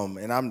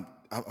 and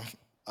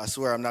I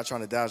swear I'm not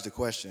trying to dodge the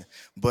question,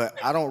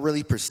 but I don't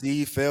really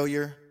perceive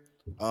failure.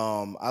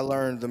 I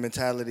learned the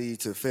mentality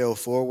to fail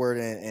forward,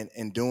 and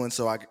in doing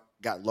so, I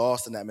got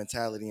lost in that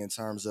mentality in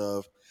terms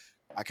of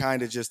I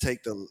kind of just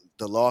take the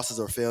losses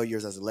or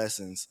failures as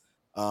lessons,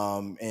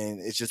 and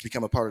it's just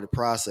become a part of the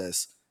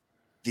process.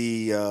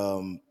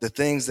 The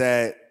things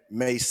that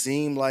may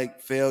seem like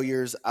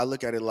failures, I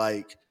look at it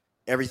like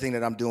everything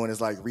that I'm doing is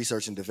like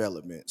research and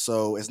development.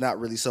 So it's not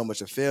really so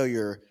much a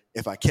failure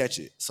if I catch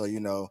it. So,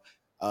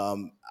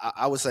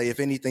 I would say if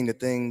anything, the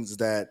things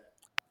that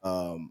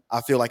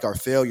I feel like are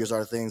failures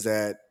are things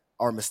that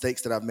are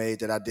mistakes that I've made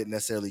that I didn't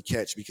necessarily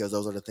catch because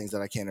those are the things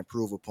that I can't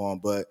improve upon.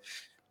 But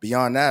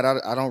beyond that,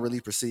 I don't really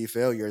perceive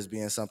failure as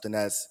being something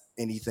that's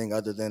anything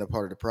other than a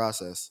part of the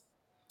process.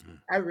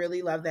 I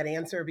really love that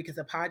answer because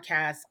a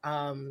podcast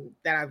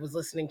that I was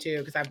listening to,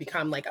 because I've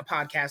become like a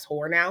podcast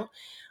whore now,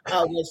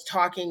 was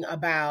talking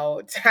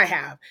about,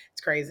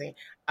 it's crazy.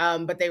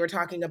 But they were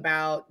talking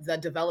about the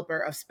developer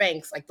of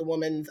Spanx, like the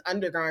woman's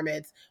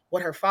undergarments,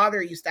 what her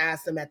father used to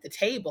ask them at the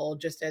table,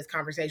 just as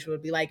conversation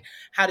would be like,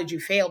 how did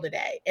you fail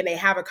today? And they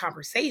have a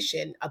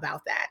conversation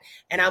about that.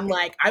 And I'm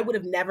like, I would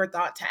have never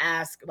thought to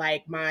ask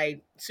like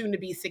my soon to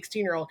be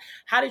 16-year-old,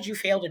 how did you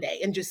fail today?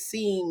 And just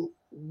seeing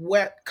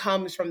what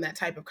comes from that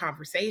type of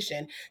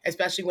conversation,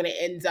 especially when it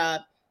ends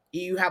up,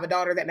 you have a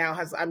daughter that now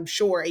has, I'm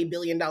sure, $1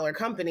 billion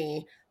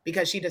company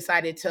because she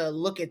decided to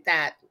look at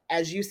that,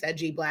 as you said,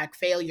 G Black,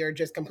 failure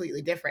just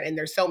completely different. And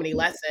there's so many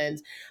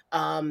lessons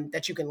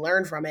that you can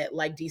learn from it,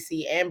 like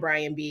DC and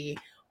Brian B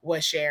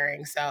was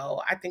sharing.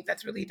 So I think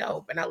that's really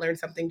dope. And I learned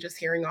something just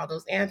hearing all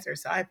those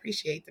answers. So I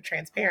appreciate the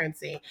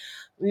transparency.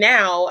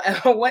 Now,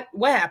 what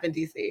happened,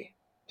 DC?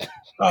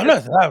 Oh,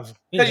 nothing.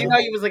 Because you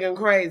was looking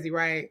crazy,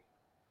 right?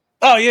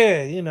 Oh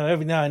yeah,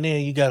 every now and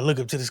then you gotta look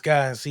up to the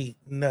sky and see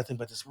nothing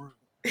but this roof.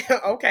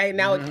 Okay,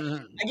 now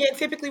Mhm. again,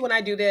 typically when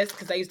I do this,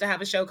 because I used to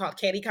have a show called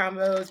Candy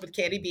Combos with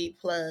Candy Beat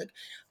Plug,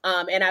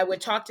 and I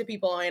would talk to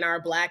people in our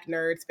Black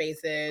nerd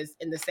spaces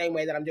in the same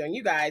way that I'm doing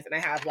you guys, and I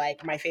have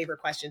like my favorite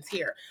questions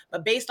here.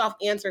 But based off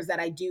answers that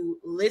I do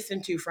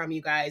listen to from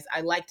you guys,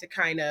 I like to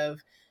kind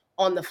of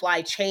on the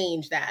fly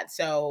change that.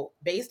 So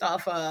based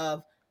off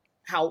of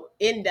how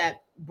in depth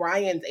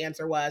Brian's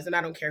answer was, and I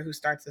don't care who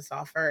starts this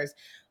off first,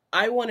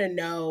 I want to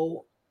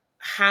know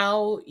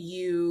how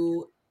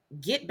you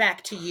get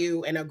back to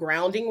you in a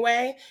grounding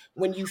way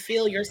when you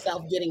feel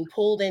yourself getting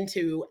pulled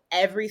into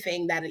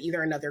everything that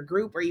either another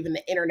group or even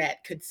the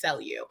internet could sell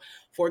you.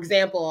 For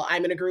example,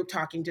 I'm in a group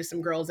talking to some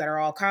girls that are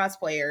all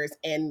cosplayers,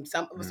 and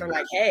some of us are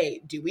like,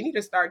 hey, do we need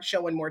to start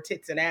showing more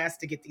tits and ass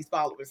to get these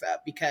followers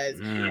up? Because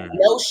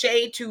no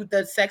shade to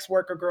the sex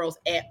worker girls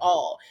at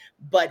all.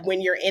 But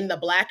when you're in the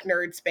Black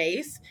nerd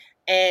space,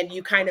 and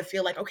you kind of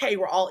feel like, okay,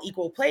 we're all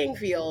equal playing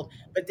field,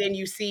 but then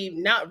you see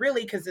not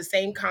really, because the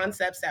same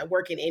concepts that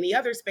work in any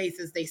other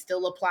spaces, they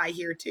still apply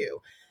here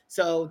too.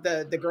 So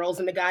the girls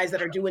and the guys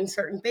that are doing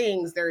certain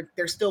things,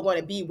 they're still going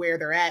to be where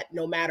they're at,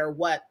 no matter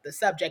what the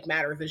subject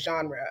matter, the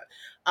genre.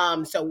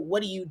 So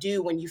what do you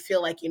do when you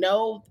feel like,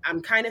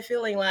 I'm kind of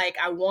feeling like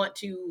I want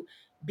to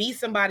be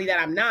somebody that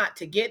I'm not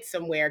to get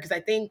somewhere? Because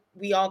I think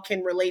we all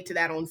can relate to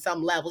that on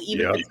some level,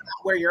 even if Yep. it's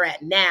not where you're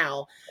at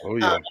now. Oh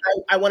yeah.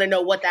 I want to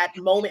know what that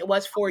moment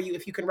was for you,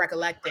 if you can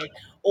recollect it,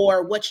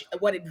 or what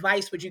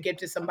advice would you give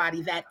to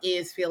somebody that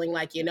is feeling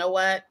like, you know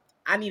what,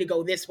 I need to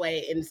go this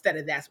way instead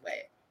of that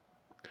way.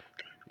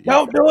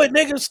 Don't do it,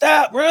 nigga.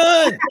 Stop.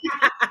 Run.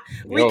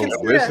 Yo, Reconsider.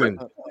 listen.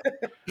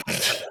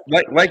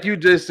 Like you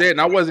just said,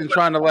 and I wasn't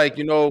trying to like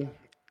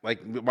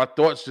my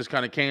thoughts just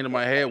kind of came to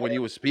my head when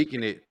you were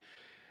speaking it.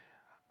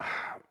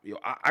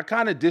 I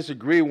kind of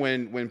disagree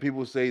when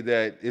people say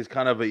that it's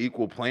kind of an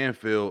equal playing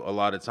field a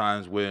lot of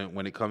times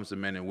when it comes to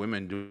men and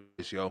women doing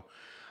this, yo.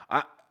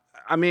 I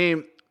I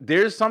mean,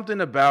 there's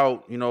something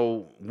about,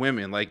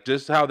 women, like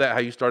just how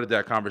you started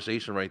that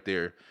conversation right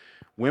there.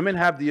 Women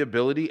have the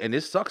ability, and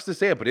this sucks to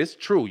say it, but it's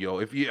true, yo.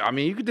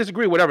 You could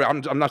disagree, whatever.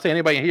 I'm not saying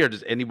anybody in here,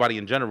 just anybody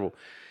in general.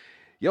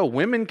 Yo,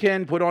 women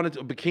can put on a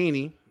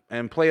bikini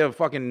and play a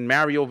fucking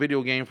Mario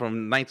video game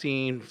from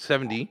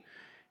 1970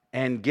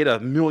 and get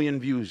 1 million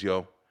views,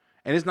 yo.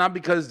 And it's not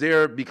because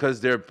they're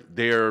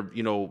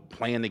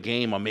playing the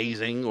game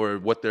amazing or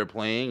what they're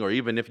playing, or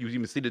even if you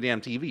even see the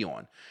damn TV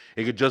on.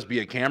 It could just be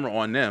a camera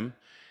on them,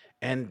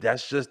 and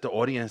that's just the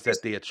audience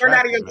that they We're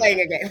not attract, even man.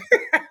 playing a game.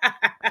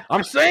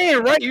 I'm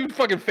saying, right? You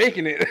fucking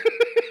faking it.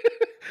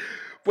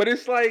 But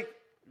it's like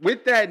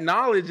with that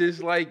knowledge,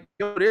 it's like,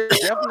 yo, there's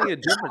definitely a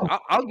difference.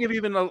 I'll give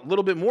even a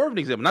little bit more of an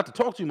example, not to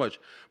talk too much,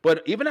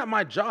 but even at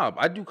my job,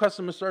 I do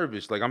customer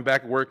service. Like I'm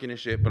back working and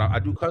shit, but I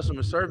do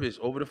customer service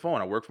over the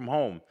phone. I work from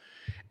home.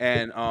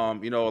 And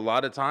a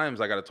lot of times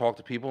I gotta talk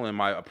to people, and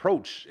my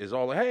approach is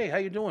all like, hey, how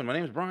you doing? My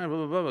name's Brian,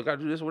 blah, blah, blah, I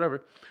gotta do this,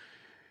 whatever.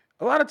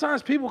 A lot of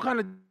times people kind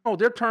of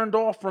they're turned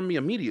off from me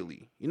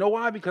immediately. You know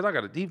why? Because I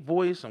got a deep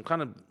voice, I'm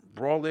kind of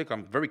brolic,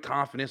 I'm very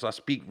confident, so I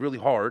speak really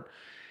hard.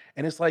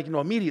 And it's like,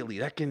 immediately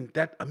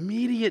that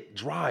immediate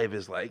drive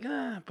is like,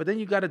 but then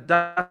you got a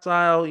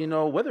docile,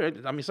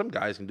 some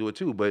guys can do it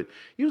too, but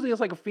usually it's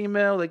like a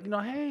female, like,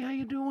 hey, how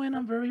you doing?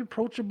 I'm very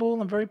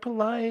approachable, I'm very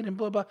polite, and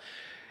blah, blah.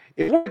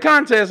 If we're in a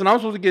contest and I'm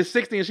supposed to get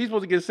 60 and she's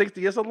supposed to get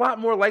 60, it's a lot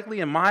more likely,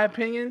 in my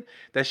opinion,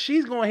 that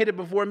she's going to hit it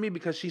before me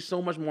because she's so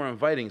much more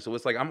inviting. So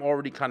it's like I'm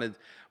already kind of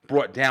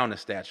brought down a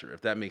stature, if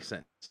that makes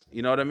sense.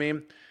 You know what I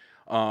mean?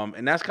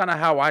 And that's kind of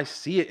how I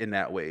see it in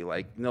that way.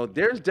 Like,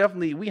 there's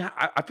definitely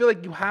I feel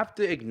like you have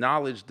to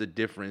acknowledge the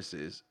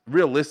differences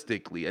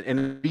realistically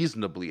and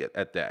reasonably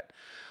at that.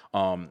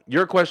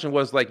 Your question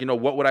was like,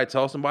 what would I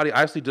tell somebody?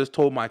 I actually just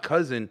told my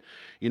cousin,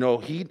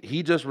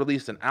 he just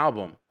released an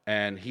album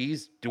and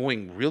he's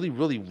doing really,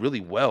 really,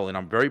 really well. And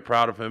I'm very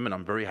proud of him and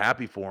I'm very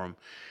happy for him.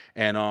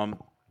 And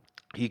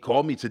he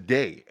called me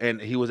today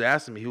and he was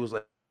asking me, he was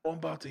like, I'm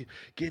about to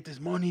get this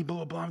money, blah,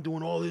 blah, blah. I'm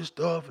doing all this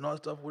stuff and all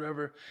that stuff,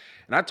 whatever.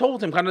 And I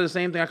told him kind of the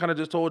same thing I kind of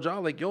just told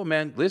y'all, like, yo,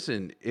 man,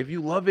 listen, if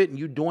you love it and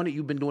you're doing it,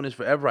 you've been doing this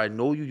forever. I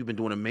know you've been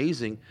doing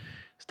amazing.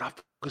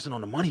 Stop focusing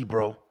on the money,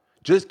 bro.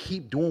 Just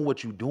keep doing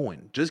what you're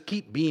doing. Just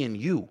keep being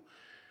you.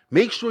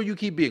 Make sure you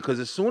keep being,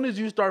 because as soon as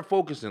you start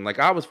focusing, like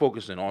I was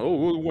focusing on,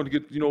 we want to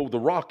get, The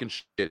Rock and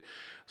shit.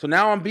 So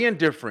now I'm being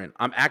different.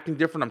 I'm acting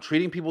different. I'm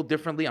treating people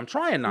differently. I'm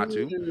trying not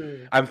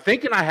to. I'm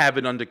thinking I have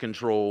it under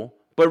control,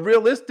 but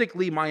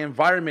realistically, my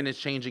environment is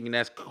changing, and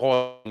that's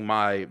causing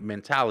my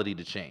mentality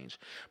to change.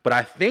 But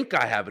I think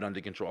I have it under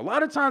control. A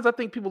lot of times, I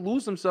think people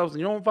lose themselves,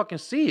 and you don't fucking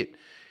see it.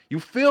 You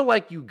feel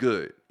like you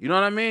good. You know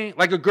what I mean?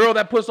 Like a girl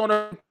that puts on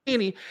a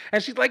bikini,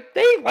 and she's like,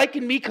 they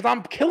liking me because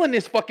I'm killing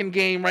this fucking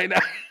game right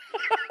now.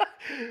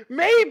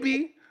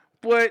 Maybe,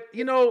 but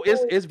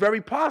it's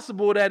very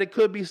possible that it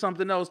could be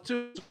something else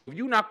too. If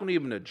you're not going to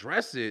even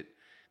address it,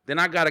 then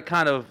I got to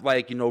kind of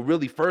like,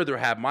 really further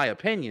have my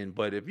opinion.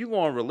 But if you're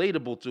going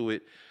relatable to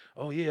it,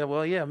 oh yeah,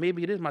 well, yeah,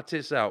 maybe it is my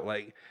tits out.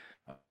 Like,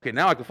 okay,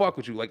 now I can fuck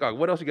with you. Like,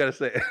 what else you got to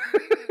say?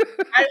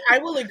 I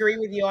will agree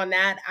with you on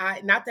that.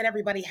 Not that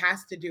everybody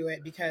has to do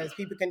it because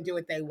people can do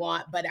what they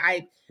want, but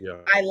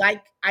Yeah.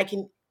 I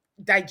can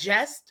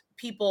digest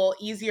people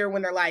easier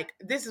when they're like,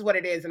 this is what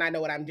it is and I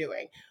know what I'm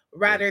doing,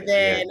 rather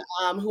than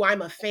who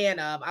I'm a fan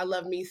of. I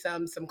love me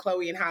some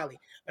Chloe and Holly.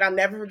 But I'll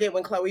never forget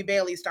when Chloe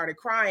Bailey started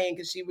crying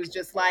because she was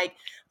just like,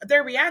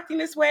 they're reacting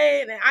this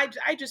way, and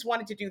I just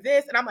wanted to do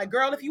this. And I'm like,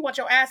 girl, if you want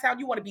your ass out,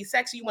 you want to be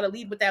sexy, you want to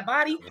lead with that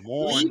body, Come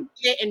lead on.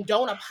 it and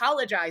don't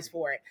apologize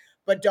for it.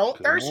 But don't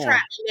Come thirst on.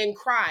 trap and then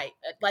cry.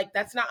 Like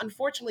that's not,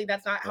 unfortunately,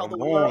 that's not how the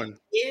Come world on.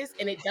 is,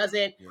 and it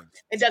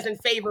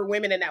doesn't favor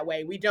women in that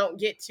way. We don't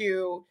get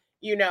to,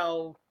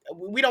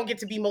 we don't get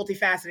to be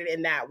multifaceted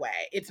in that way.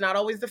 It's not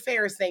always the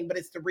fairest thing, but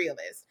it's the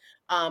realest.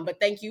 But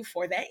thank you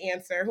for that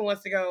answer. Who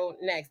wants to go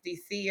next?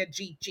 DC or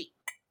GG?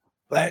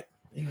 Black,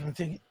 you gonna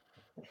take it?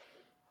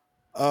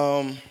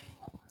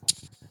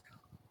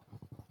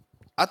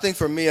 I think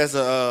for me as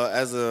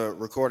a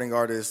recording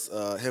artist,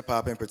 hip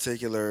hop in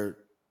particular,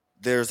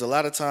 there's a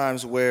lot of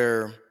times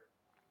where,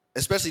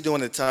 especially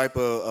doing the type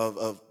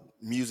of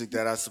music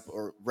that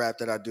or rap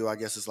that I do, I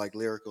guess it's like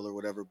lyrical or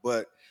whatever.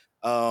 But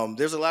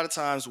there's a lot of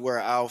times where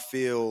I'll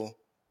feel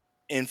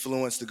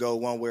influenced to go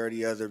one way or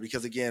the other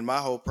because again, my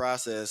whole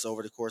process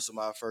over the course of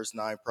my first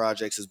 9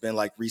 projects has been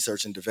like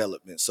research and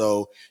development.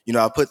 So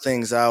I put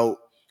things out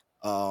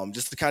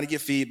just to kind of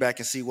get feedback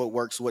and see what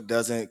works, what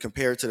doesn't,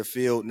 compare it to the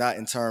field, not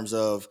in terms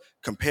of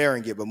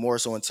comparing it, but more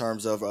so in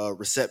terms of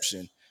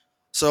reception.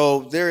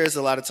 So there is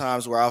a lot of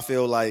times where I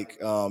feel like,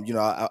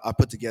 I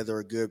put together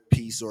a good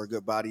piece or a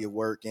good body of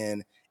work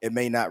and it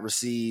may not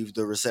receive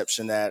the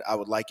reception that I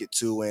would like it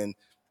to. And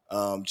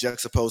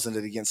juxtaposing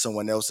it against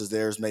someone else's,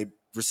 theirs may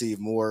receive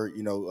more,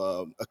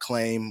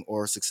 acclaim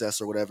or success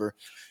or whatever.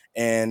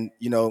 And,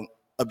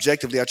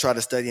 objectively, I try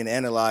to study and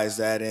analyze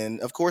that.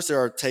 And of course, there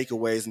are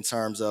takeaways in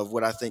terms of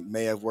what I think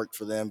may have worked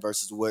for them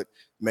versus what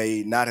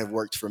may not have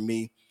worked for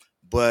me.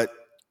 But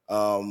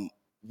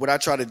what I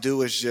try to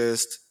do is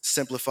just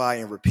simplify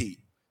and repeat.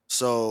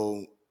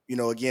 So,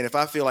 again, if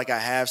I feel like I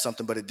have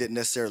something, but it didn't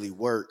necessarily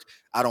work,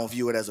 I don't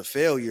view it as a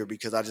failure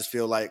because I just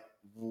feel like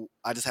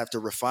I just have to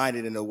refine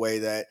it in a way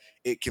that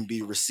it can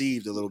be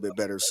received a little bit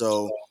better.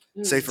 So,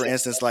 say for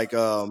instance, like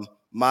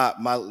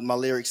my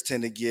lyrics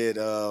tend to get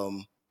a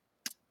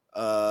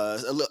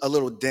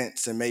little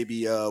dense and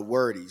maybe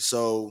wordy.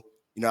 So,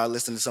 I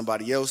listen to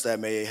somebody else that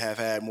may have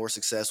had more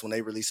success when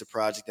they release a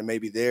project, and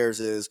maybe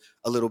theirs is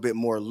a little bit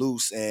more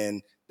loose,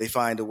 and they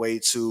find a way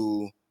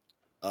to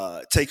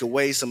take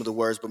away some of the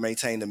words but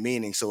maintain the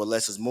meaning, so a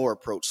less is more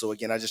approach. So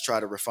again, I just try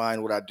to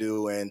refine what I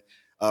do and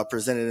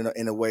present it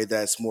in a way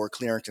that's more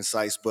clear and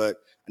concise. But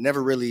I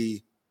never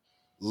really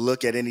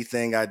look at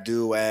anything I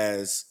do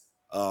as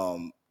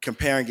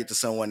comparing it to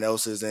someone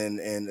else's,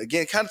 and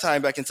again, kind of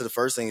tying back into the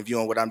first thing,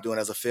 viewing what I'm doing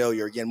as a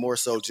failure. Again, more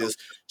so just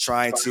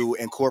trying to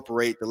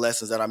incorporate the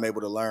lessons that I'm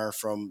able to learn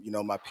from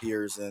my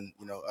peers and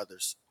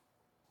others.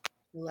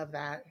 Love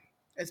that,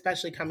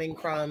 especially coming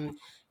from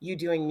you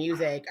doing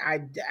music. I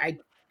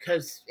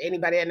because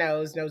anybody that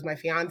knows my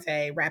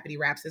fiance rapidy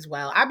raps as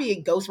well. I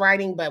be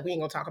ghostwriting, but we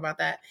ain't gonna talk about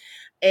that.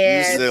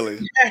 And You silly.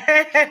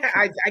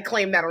 I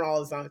claim that on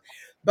all the songs.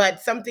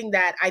 But something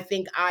that I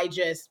think I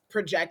just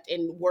project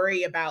and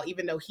worry about,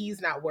 even though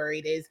he's not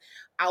worried, is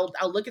I'll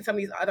look at some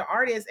of these other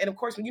artists, and of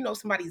course, when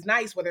somebody's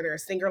nice, whether they're a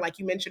singer like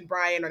you mentioned,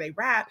 Brian, or they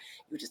rap,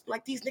 you just be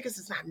like, these niggas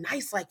is not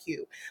nice like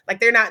you. Like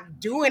they're not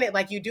doing it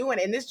like you doing.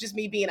 And this is just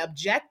me being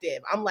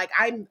objective. I'm like,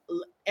 I'm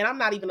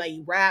not even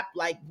a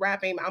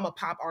rapping. I'm a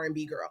pop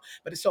R&B girl.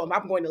 But so if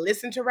I'm going to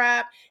listen to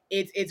rap,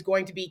 it's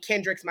going to be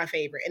Kendrick's my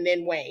favorite, and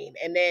then Wayne,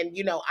 and then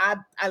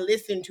I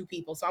listen to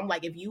people. So I'm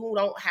like, if you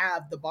don't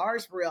have the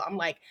bars for real, I'm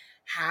like,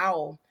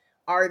 how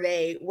are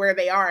they where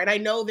they are? And I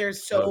know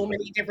there's so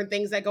many different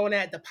things that go in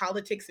that. The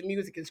politics of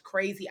music is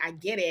crazy. I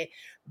get it,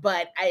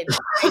 but I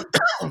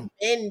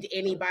commend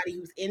anybody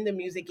who's in the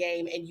music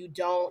game, and you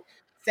don't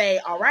say,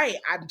 all right,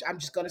 I'm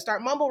just going to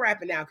start mumble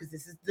rapping now because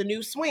this is the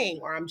new swing,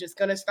 or I'm just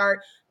going to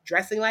start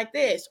dressing like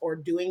this or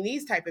doing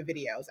these type of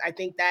videos. I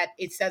think that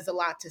it says a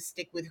lot to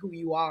stick with who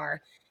you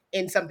are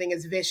in something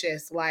as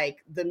vicious like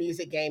the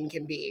music game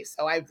can be.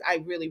 So I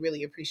really,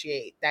 really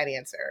appreciate that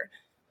answer.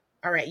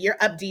 All right, you're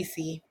up,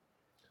 DC.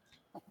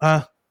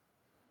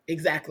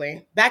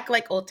 Exactly. Back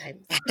like old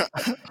times.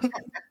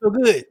 So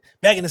good.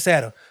 Back in the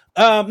saddle.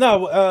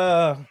 No,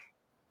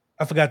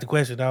 I forgot the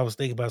question. I was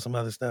thinking about some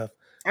other stuff.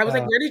 I was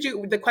like,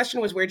 the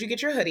question was, where'd you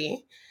get your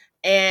hoodie?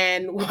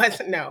 And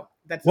no,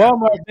 that's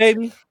Walmart,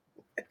 baby.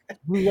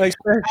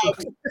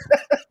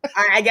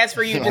 I guess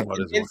for you, just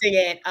convincing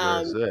it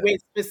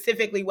with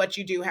specifically what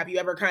you do. Have you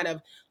ever kind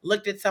of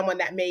looked at someone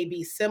that may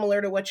be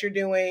similar to what you're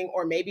doing,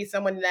 or maybe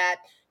someone that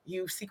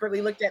you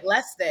secretly looked at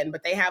less than,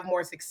 but they have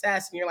more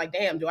success, and you're like,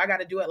 damn, do I got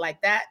to do it like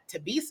that to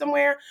be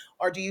somewhere?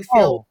 Or do you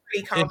feel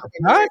pretty confident?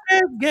 In the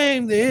podcast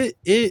game,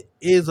 it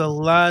is a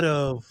lot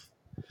of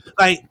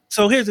like,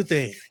 so here's the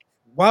thing.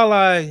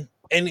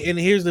 And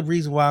here's the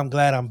reason why I'm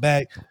glad I'm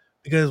back,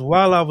 because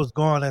while I was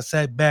gone, I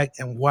sat back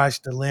and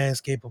watched the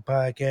landscape of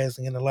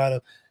podcasting and a lot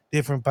of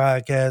different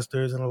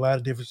podcasters and a lot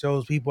of different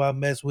shows, people I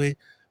mess with,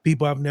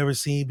 people I've never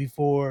seen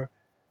before,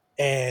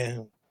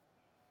 and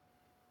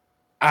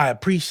I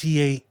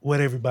appreciate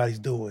what everybody's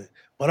doing,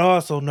 but I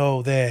also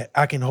know that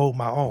I can hold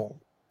my own.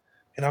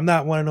 And I'm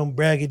not one of them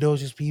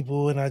braggadocious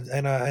people, and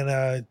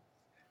I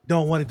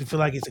don't want it to feel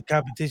like it's a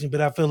competition,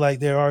 but I feel like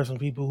there are some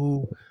people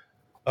who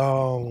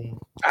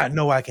I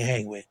know I can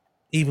hang with,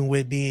 even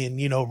with being,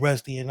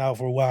 rusty and out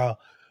for a while.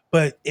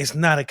 But it's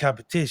not a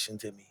competition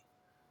to me.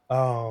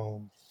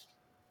 Um,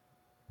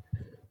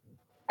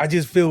 I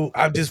just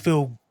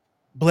feel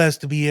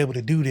blessed to be able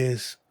to do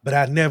this, but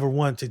I never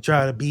want to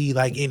try to be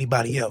like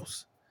anybody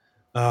else.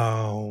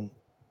 Um,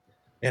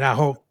 and I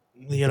hope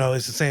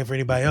it's the same for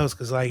anybody else,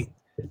 because like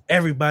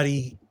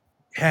everybody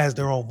has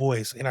their own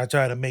voice, and I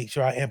try to make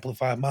sure I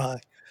amplify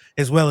mine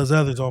as well as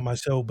others on my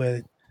show.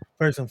 But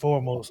first and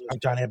foremost, I'm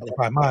trying to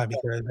amplify mine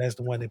because that's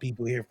the one that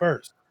people hear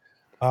first.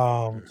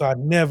 So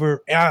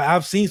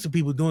I've seen some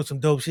people doing some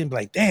dope shit and be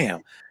like,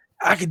 damn,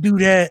 I could do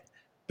that,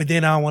 but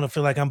then I don't want to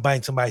feel like I'm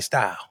biting somebody's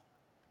style.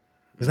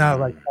 It's not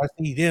like I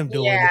see them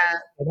doing it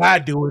and I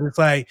do it. It's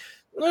like,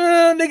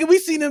 nigga, we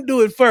seen them do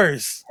it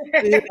first.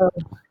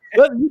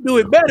 Whether you do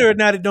it better or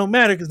not, it don't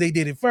matter because they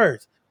did it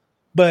first.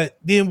 But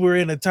then we're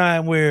in a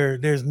time where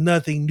there's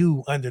nothing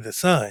new under the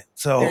sun.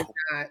 So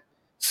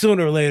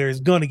sooner or later,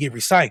 it's going to get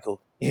recycled,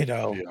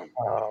 Yeah,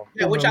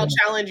 which I'll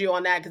challenge you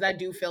on that, because I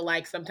do feel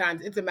like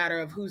sometimes it's a matter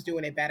of who's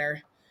doing it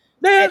better.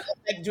 Yeah.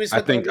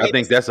 I think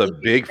that's a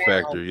big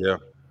factor. Yeah.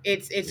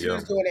 It's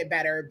who's doing it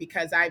better,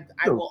 because I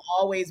will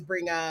always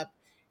bring up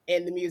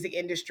in the music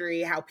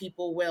industry how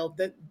people will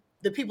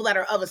the people that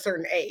are of a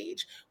certain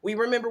age. We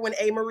remember when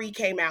A. Marie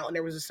came out and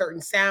there was a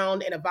certain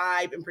sound and a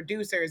vibe and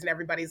producers, and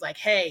everybody's like,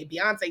 hey,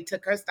 Beyonce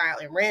took her style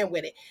and ran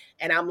with it.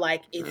 And I'm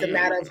like, it's a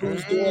matter of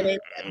who's doing it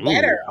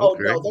better. Oh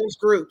no, there's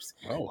groups.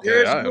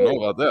 Okay, I don't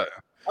know about that.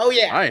 Oh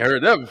yeah, I ain't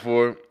heard that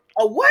before.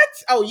 Oh what?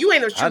 Oh, you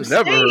ain't a true I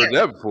never heard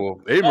that before.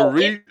 A.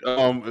 Marie,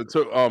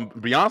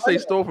 Beyonce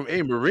stole from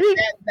A. Marie.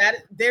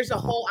 There's a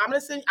whole.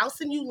 I'll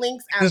send you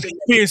links after.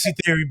 Conspiracy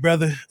theory,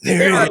 brother.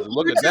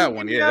 Look at that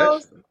one. Yeah.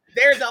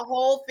 There's a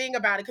whole thing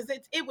about it, because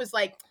it was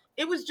like,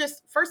 it was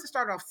just, first it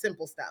started off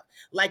simple stuff,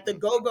 like the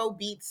go-go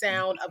beat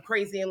sound of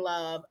Crazy in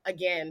Love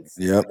against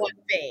one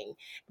thing.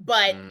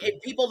 But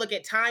if people look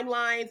at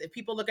timelines, if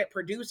people look at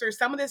producers,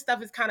 some of this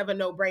stuff is kind of a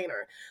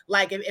no-brainer.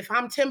 Like if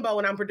I'm Timbo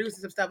and I'm producing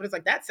some stuff, and it's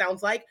like, that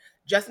sounds like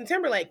Justin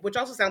Timberlake, which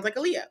also sounds like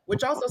Aaliyah,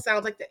 which also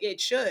sounds like it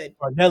should.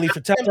 Or Nelly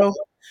Furtado.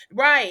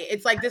 Right.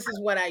 It's like, this is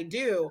what I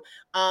do.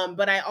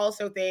 But I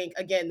also think,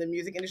 again, the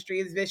music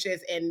industry is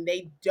vicious, and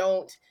they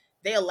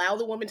allow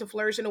the women to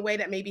flourish in a way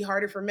that may be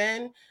harder for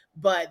men,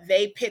 but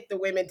they pit the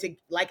women to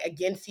like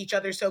against each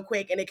other so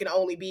quick, and it can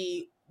only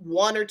be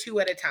one or two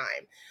at a time.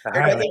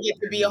 There doesn't get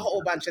to be a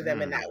whole bunch of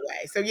them in that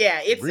way. So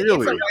yeah, it's a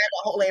rabbit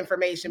hole of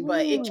information,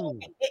 but it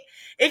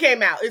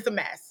came out. It's a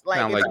mess.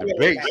 Sound like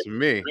debates to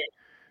me.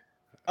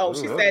 Oh,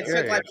 she said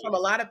took like from a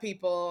lot of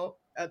people.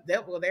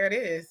 Well, there it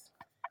is.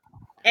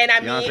 And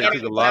I mean, Beyonce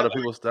took a lot of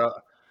people's stuff.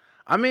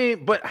 I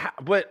mean, but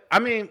I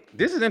mean,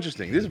 this is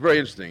interesting. This is very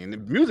interesting, and the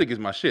music is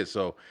my shit.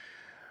 So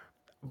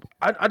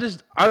I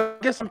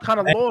guess I'm kind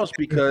of lost,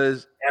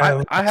 because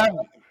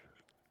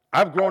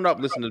I've grown up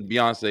listening to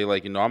Beyonce.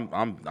 Like,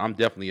 I'm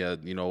definitely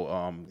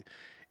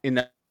in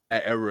that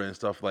era and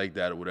stuff like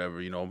that or whatever.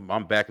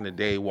 I'm back in the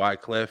day,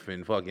 Wyclef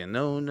and fucking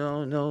no.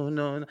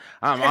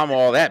 I'm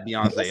all that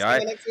Beyonce.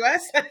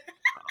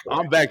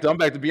 I'm back to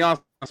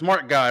Beyonce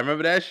Smart Guy.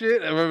 Remember that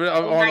shit? Remember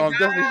on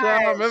Destiny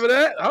Child? Remember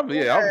that? I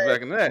was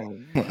back in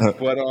that.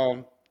 But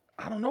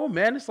I don't know,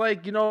 man. It's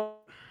like,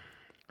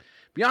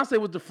 Beyonce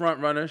was the front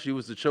runner. She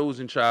was the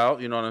chosen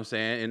child, you know what I'm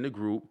saying, in the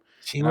group.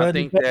 I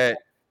think that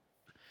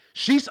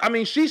she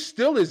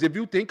still is, if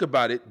you think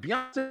about it.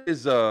 Beyonce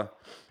is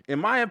in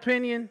my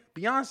opinion,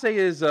 Beyonce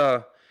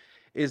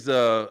is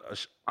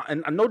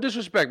and no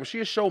disrespect, but she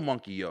a show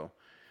monkey, yo.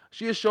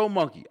 She a show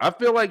monkey. I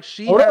feel like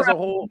she has a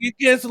whole. You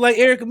guess like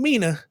Erica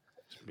Mena.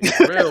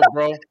 Real,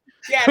 bro.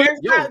 Yeah,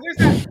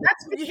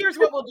 here's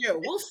what we'll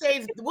do. We'll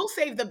save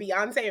the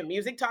Beyonce and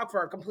music talk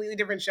for a completely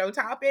different show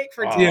topic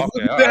for okay. All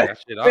right,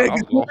 shit. I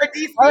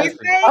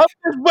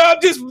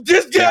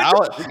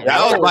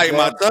was biting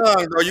my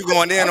tongue, bro. You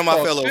going in on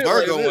my fellow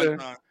Virgo one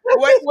time.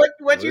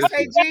 What you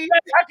say, G?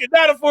 I could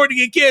not afford to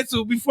get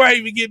canceled before I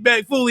even get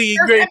back fully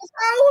in great.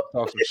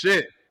 Talk some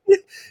shit.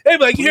 They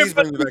be like, please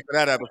bring me back to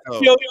that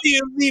episode. Yo,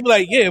 TMZ be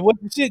like, yeah,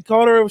 what the shit?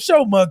 Called her a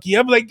show monkey.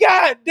 I'm like,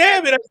 God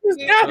damn it! I just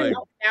got it.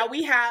 Now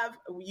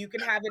you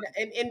can have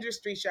an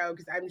industry show,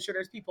 because I'm sure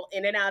there's people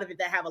in and out of it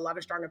that have a lot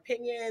of strong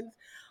opinions.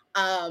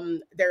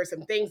 There are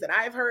some things that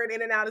I've heard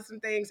in and out of some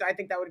things, so I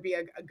think that would be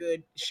a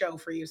good show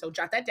for you. So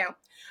jot that down.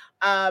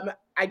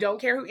 I don't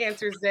care who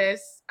answers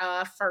this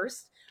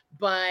first,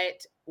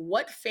 but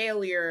what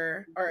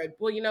failure? Or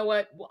well, you know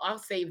what? Well, I'll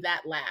save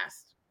that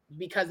last,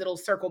 because it'll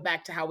circle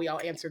back to how we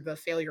all answered the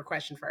failure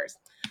question first.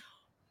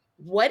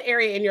 What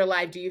area in your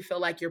life do you feel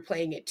like you're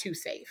playing it too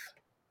safe?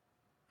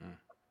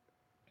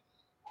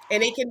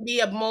 And it can be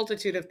a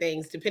multitude of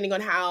things, depending on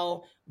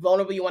how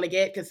vulnerable you want to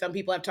get, because some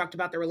people have talked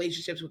about their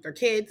relationships with their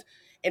kids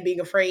and being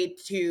afraid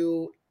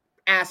to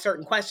ask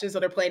certain questions, so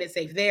they're playing it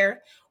safe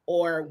there,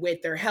 or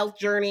with their health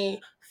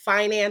journey,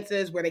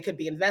 finances, where they could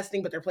be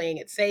investing, but they're playing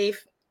it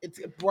safe. It's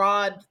a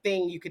broad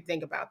thing you could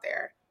think about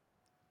there.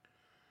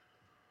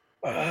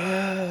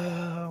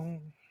 I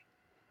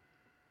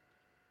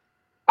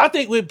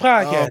think with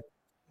podcast.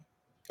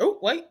 Oh,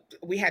 wait,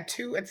 we had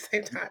two at the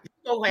same time.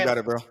 Go You ahead. got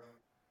it, bro.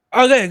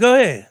 Okay, go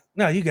ahead.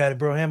 No, you got it,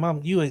 bro.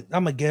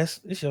 I'm a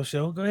guest. It's your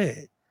show. Go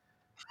ahead.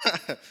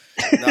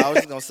 No, I was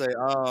just gonna say,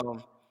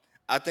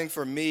 I think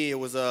for me it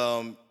was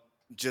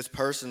just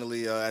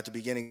personally at the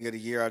beginning of the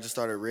year, I just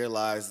started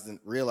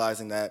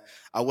realizing that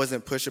I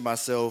wasn't pushing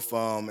myself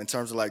in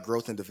terms of like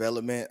growth and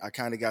development. I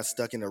kind of got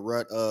stuck in a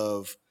rut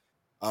of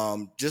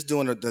just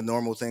doing the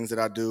normal things that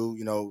I do,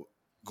 you know,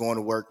 going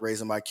to work,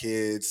 raising my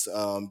kids,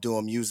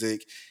 doing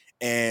music,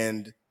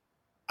 and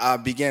I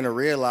began to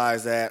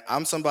realize that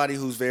I'm somebody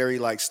who's very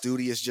like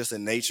studious just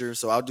in nature.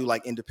 So I'll do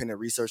like independent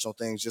research on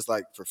things just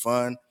like for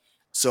fun.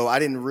 So I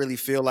didn't really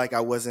feel like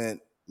I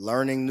wasn't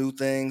learning new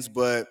things.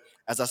 But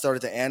as I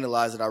started to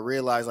analyze it, I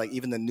realized like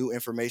even the new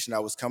information I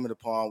was coming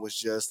upon was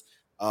just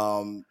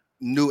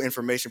new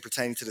information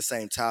pertaining to the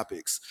same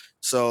topics.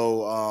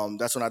 So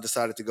that's when I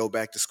decided to go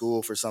back to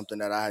school for something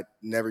that I had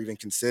never even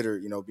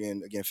considered, you know,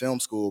 being again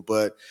film school.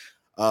 But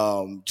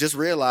just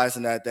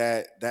realizing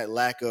that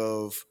lack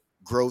of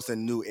growth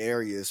in new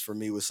areas for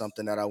me was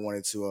something that I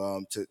wanted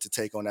to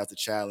take on as a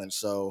challenge.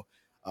 So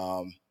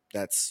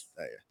that's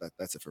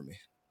it for me.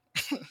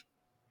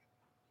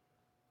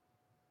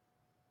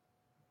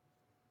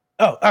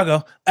 Oh, I'll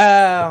go.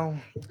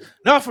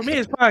 No, for me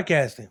it's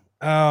podcasting.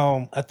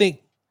 I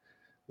think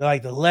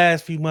like the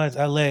last few months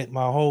I let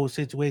my whole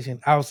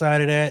situation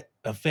outside of that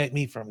affect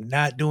me from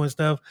not doing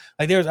stuff.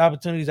 Like there's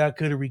opportunities I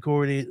could have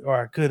recorded or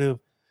I could have,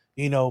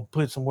 you know,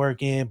 put some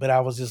work in, but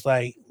I was just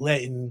like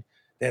letting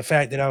that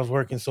fact that I was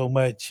working so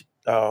much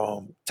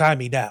tie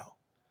me down.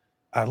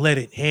 I let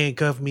it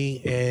handcuff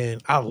me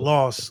and I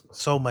lost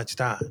so much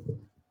time.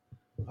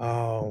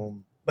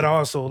 But I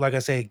also, like I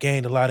said,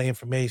 gained a lot of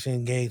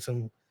information, gained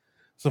some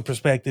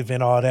perspective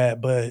and all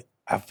that. But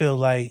I feel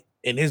like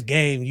in this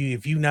game,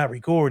 if you not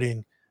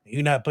recording,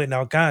 you're not putting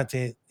out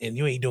content, and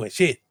you ain't doing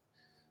shit.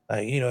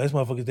 Like, you know, there's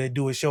motherfuckers that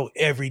do a show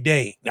every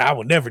day. Now I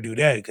would never do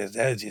that because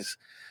that's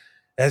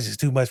just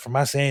too much for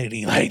my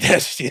sanity. Like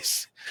that's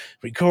just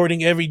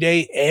recording every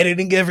day,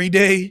 editing every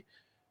day,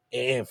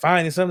 and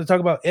finding something to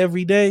talk about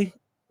every day.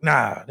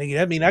 Nah, nigga,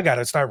 that mean I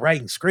gotta start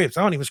writing scripts.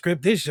 I don't even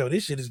script this show.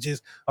 This shit is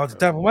just off the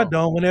top of my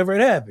dome whenever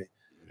it happened.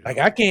 Like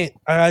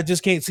I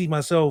just can't see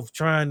myself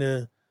trying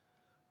to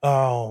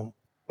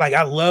like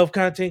I love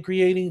content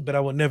creating, but I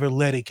would never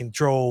let it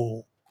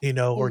control, you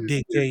know, or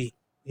dictate,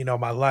 you know,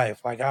 my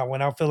life. Like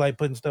when I feel like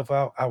putting stuff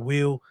out, I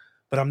will,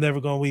 but I'm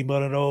never gonna be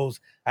one of those.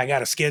 I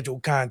gotta schedule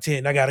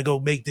content. I gotta go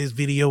make this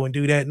video and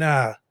do that.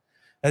 Nah,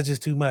 that's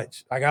just too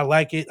much. Like I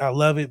like it, I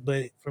love it,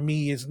 but for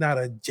me, it's not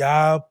a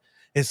job.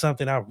 It's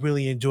something I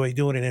really enjoy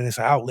doing, and it's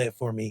an outlet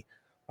for me.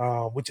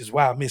 Which is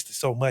why I missed it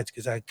so much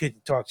because I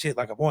couldn't talk shit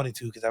like I wanted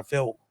to because I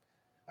felt,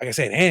 like I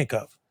said,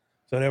 handcuffed.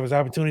 So there was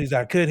opportunities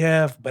I could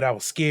have, but I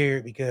was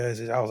scared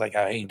because I was like,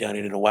 I ain't done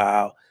it in a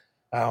while.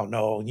 I don't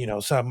know, you know,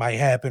 something might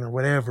happen or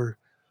whatever.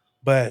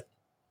 But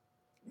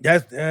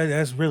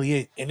that's really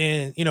it. And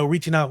then, you know,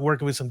 reaching out,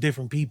 working with some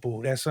different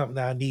people, that's something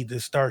that I need to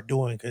start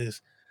doing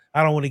because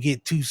I don't want to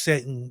get too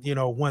set in, you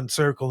know, one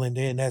circle and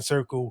then that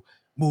circle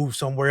moves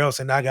somewhere else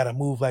and I gotta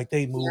move like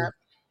they move. Yep.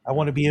 I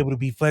want to be able to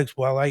be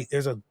flexible. I like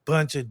there's a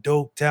bunch of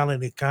dope,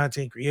 talented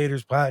content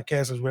creators,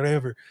 podcasters,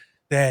 whatever,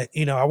 that,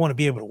 you know, I want to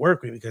be able to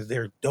work with because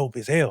they're dope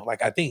as hell.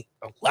 Like I think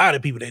a lot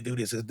of people that do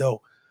this is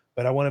dope.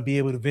 But I want to be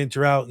able to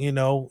venture out, you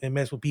know, and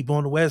mess with people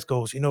on the West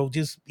Coast, you know,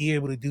 just be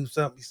able to do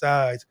something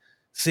besides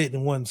sit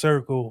in one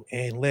circle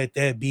and let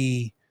that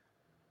be,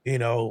 you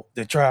know,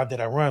 the tribe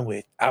that I run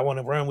with. I want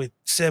to run with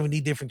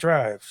 70 different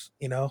tribes,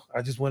 you know.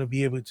 I just want to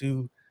be able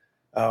to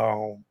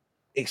um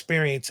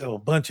experience a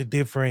bunch of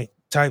different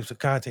types of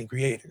content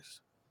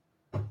creators.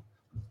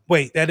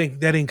 Wait, that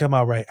didn't come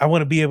out right. I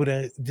want to be able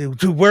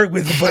to work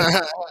with a bunch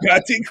of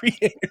content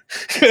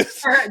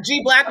creators.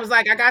 G Black was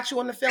like, I got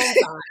you on the film side.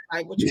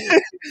 Like, what you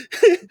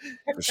mean?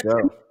 For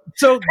sure.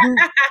 So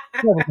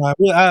never mind.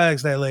 I'll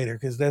ask that later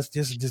because that's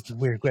just a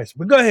weird question.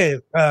 But go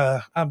ahead.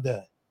 I'm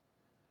done.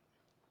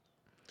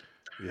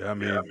 Yeah, I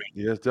mean,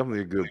 yeah, it's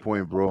definitely a good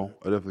point, bro.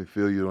 I definitely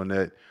feel you on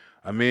that.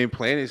 I mean,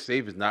 playing it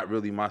safe is not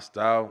really my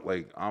style.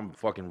 Like, I'm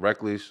fucking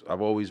reckless.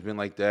 I've always been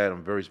like that.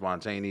 I'm very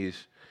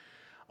spontaneous.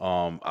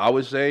 I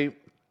would say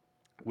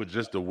with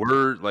just the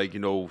word, like, you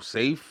know,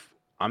 safe,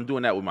 I'm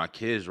doing that with my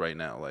kids right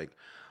now. Like,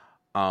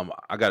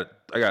 I got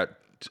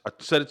a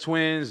set of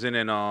twins and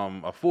then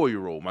a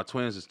 4-year-old. My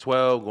twins is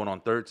 12, going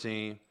on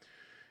 13.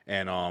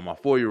 And my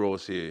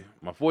 4-year-old's here.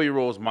 My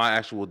 4-year-old's my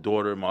actual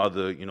daughter. My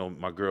other, you know,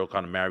 my girl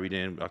kind of married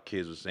in. Our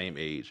kids were the same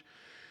age.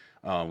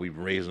 We've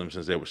raised them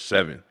since they were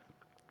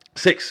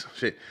 6,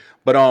 shit.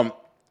 But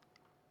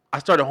I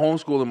started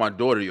homeschooling my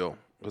daughter, yo,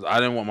 because I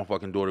didn't want my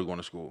fucking daughter going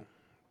to school.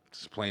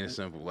 Just plain and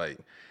simple. Like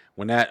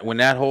when that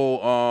whole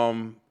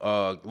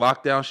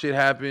lockdown shit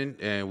happened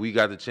and we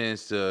got the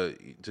chance to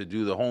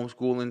do the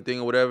homeschooling thing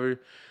or whatever,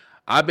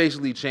 I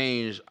basically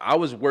changed. I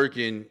was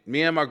working.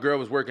 Me and my girl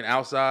was working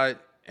outside,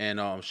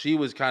 and she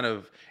was kind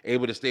of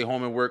able to stay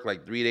home and work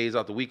like 3 days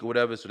out the week or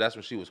whatever. So that's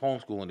when she was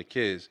homeschooling the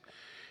kids,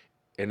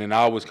 and then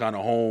I was kind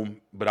of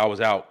home, but I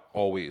was out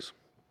always.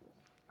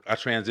 I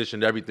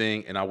transitioned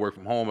everything, and I work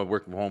from home. I've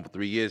worked from home for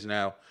 3 years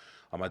now.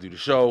 I do the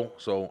show,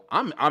 so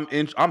I'm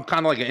kind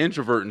of like an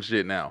introvert and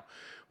shit now.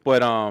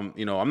 But I'm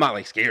not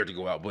like scared to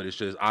go out, but it's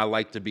just I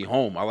like to be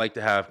home. I like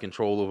to have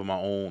control over my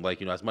own,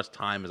 like as much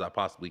time as I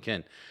possibly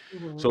can.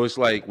 Mhm. So it's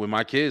like with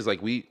my kids,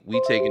 like we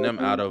taking them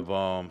out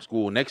of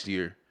school next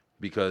year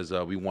because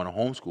we want to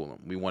homeschool them.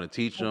 We want to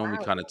teach Oh, them. We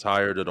wow. kind of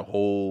tired of the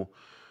whole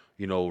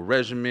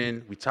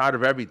regimen. We tired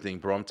of everything,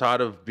 bro. I'm tired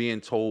of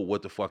being told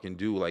what to fucking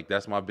do. Like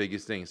that's my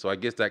biggest thing. So I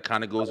guess that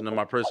kind of goes into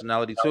my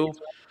personality too.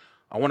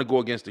 I want to go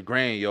against the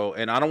grain, yo,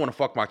 and I don't want to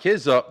fuck my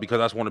kids up because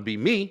I just want to be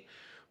me.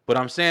 But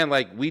I'm saying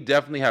like we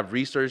definitely have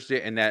researched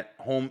it, and that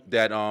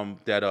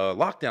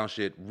lockdown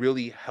shit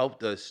really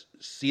helped us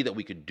see that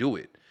we could do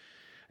it.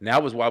 And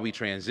that was why we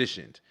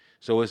transitioned.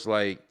 So it's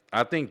like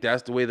I think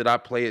that's the way that I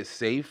play it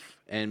safe,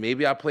 and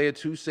maybe I play it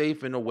too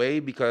safe in a way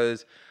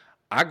because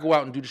I go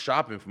out and do the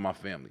shopping for my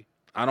family.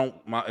 I don't.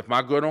 If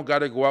my girl don't got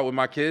to go out with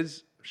my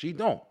kids, she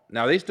don't.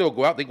 Now they still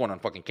go out. They going on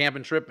a fucking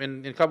camping trip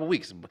in a couple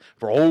weeks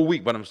for a whole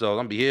week by themselves.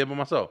 I'm be here by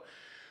myself.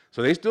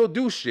 So they still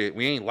do shit.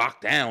 We ain't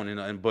locked down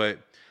and but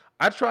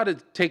I try to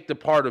take the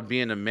part of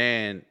being a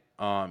man,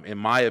 in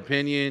my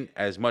opinion,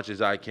 as much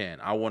as I can.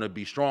 I want to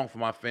be strong for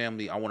my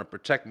family. I want to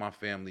protect my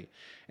family.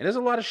 And there's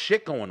a lot of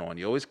shit going on,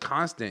 yo. It's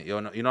constant, yo.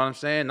 You know what I'm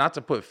saying? Not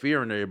to put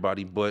fear in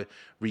everybody, but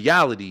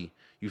reality.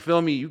 You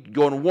feel me? You can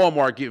go to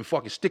Walmart getting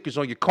fucking stickers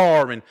on your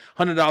car and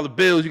 $100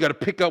 bills you got to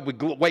pick up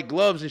with white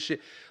gloves and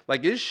shit.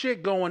 Like, there's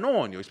shit going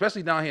on, yo,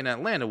 especially down here in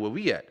Atlanta where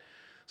we at.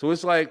 So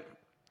it's like,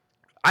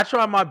 I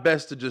try my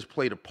best to just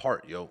play the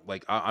part, yo.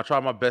 Like I try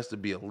my best to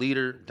be a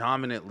leader,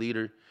 dominant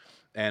leader,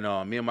 and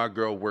me and my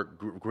girl work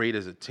great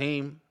as a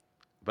team.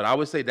 But I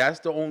would say that's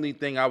the only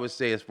thing I would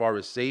say as far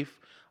as safe.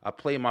 I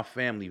play my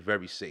family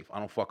very safe. I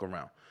don't fuck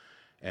around,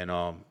 and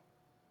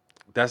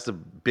that's the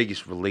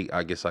biggest relate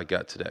I guess I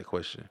got to that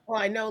question.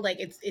 Well, I know like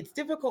it's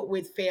difficult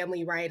with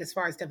family, right? As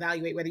far as to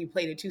evaluate whether you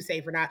played it too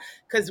safe or not,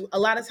 because a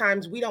lot of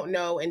times we don't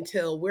know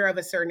until we're of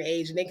a certain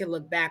age, and they can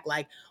look back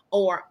like,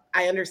 oh,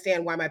 I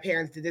understand why my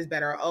parents did this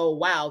better. Oh,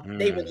 wow,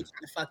 they really Mm,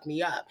 kind of fucked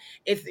me up.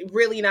 It's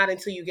really not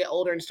until you get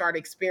older and start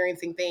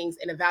experiencing things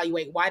and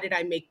evaluate why did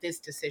I make this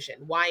decision?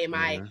 Why am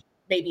I mhm.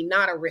 maybe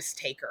not a risk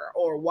taker,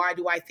 or why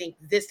do I think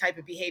this type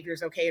of behavior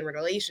is okay in a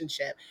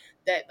relationship?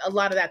 That a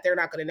lot of that they're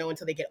not going to know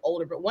until they get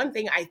older. But one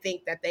thing I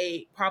think that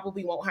they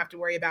probably won't have to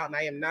worry about, and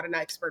I am not an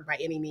expert by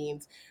any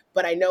means,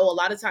 but I know a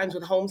lot of times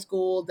with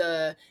homeschool,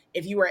 the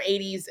if you were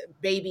 80s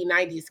baby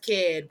 90s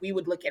kid, we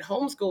would look at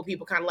homeschool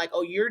people kind of like,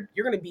 oh, you're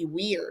going to be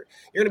weird,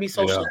 you're going to be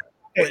Yeah, socially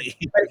awkward.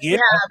 But if Yeah.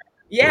 you have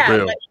for yeah, but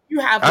real. if you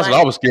have That's like what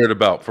I was scared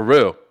about, for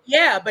real.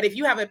 yeah, but if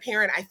you have a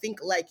parent, I think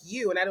like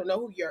you, and I don't know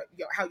who your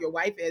how your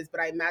wife is, but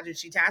I imagine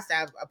she has to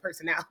have a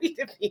personality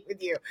to be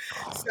with you.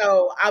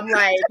 So I'm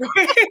like,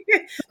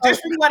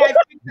 just from what I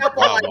picked up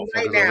Wow, on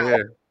right motherfuckers over now,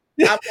 here.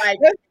 I'm like,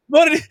 That's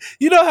one of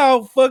you know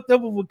how fucked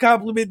up of a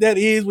compliment that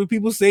is when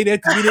people say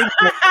that to me. They be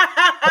like,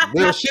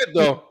 Real shit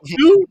though.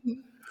 you?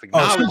 It's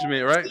Oh, she's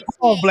acknowledgement, right? a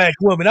strong black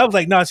woman. I was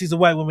like, nah, she's a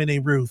white woman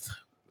named Ruth.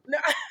 no,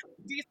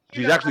 you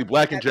She's know, actually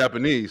black and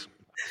Japanese.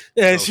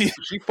 Yeah, So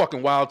she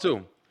fucking wild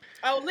too.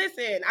 oh,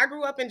 listen, I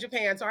grew up in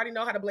Japan, so I already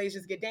know how the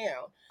Blazers get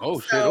down. Oh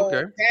shit, So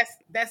okay.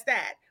 that's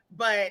that.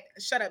 But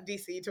shut up,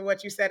 DC, to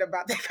what you said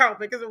about that comment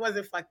because it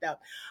wasn't fucked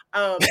up.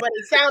 But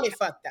it sounded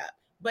fucked up.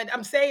 But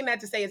I'm saying that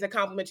to say as a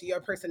compliment to your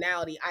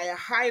personality. I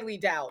highly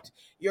doubt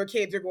your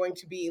kids are going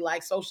to be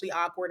like socially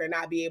awkward or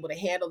not be able to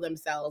handle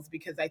themselves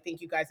because I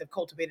think you guys have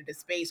cultivated a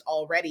space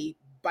already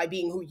by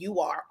being who you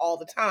are all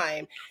the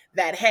time.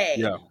 That hey,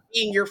 Yeah.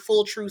 being your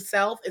full true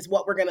self is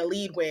what we're going to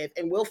lead with,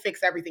 and we'll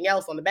fix everything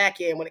else on the back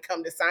end when it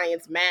comes to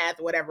science, math,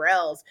 whatever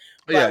else.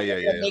 Yeah, But yeah,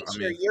 we're yeah, going to yeah. make I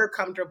sure mean, you're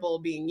comfortable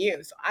being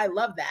you. So I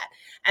love that.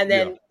 And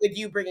yeah. then with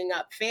you bringing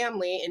up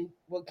family, and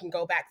we can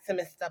go back to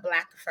Mr.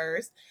 Black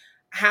first.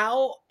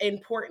 How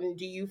important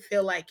do you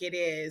feel like it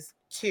is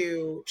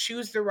to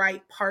choose the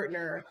right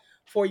partner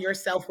for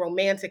yourself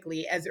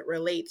romantically as it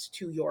relates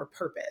to your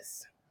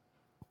purpose?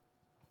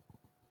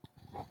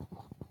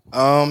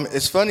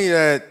 It's funny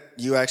that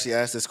you actually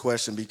asked this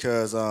question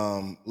because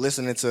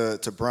listening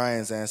to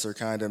Brian's answer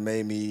kind of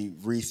made me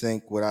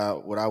rethink what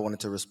I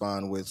wanted to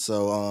respond with.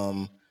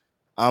 So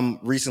I'm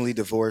recently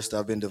divorced.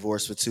 I've been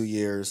divorced for 2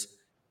 years,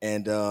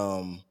 and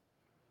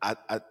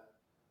I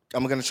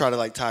I'm gonna try to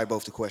like tie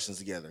both the questions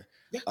together.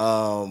 Yeah.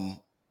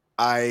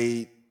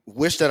 I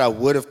wish that I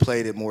would have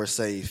played it more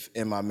safe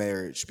in my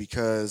marriage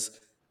because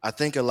I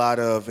think a lot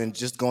of and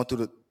just going through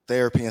the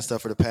therapy and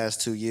stuff for the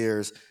past 2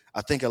 years,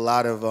 I think a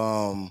lot of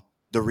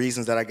the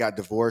reasons that I got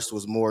divorced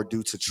was more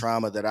due to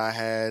trauma that I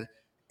had,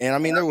 and I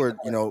mean there were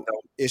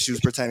issues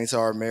pertaining to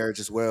our marriage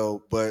as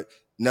well, but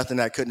nothing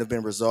that couldn't have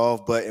been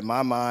resolved. But in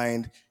my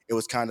mind, it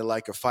was kind of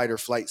like a fight or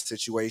flight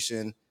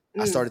situation.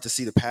 I Mm, started to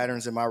see the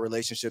patterns in my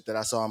relationship that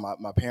I saw in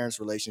my parents'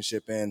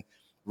 relationship. And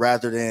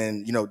rather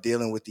than, you know,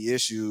 dealing with the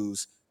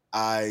issues.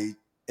 I,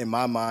 in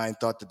my mind,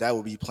 thought that that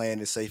would be playing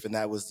it safe, and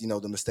that was, you know,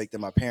 the mistake that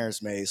my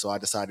parents made. So I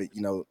decided,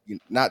 you know,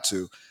 not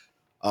to.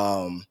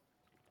 Um,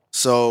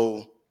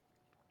 so,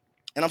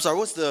 and I'm sorry,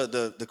 what's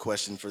the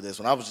question for this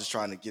one? I was just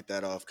trying to get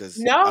that off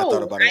because I thought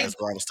No, about it as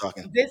Brian was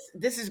talking.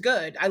 this is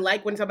good. I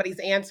like when somebody's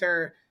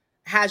answer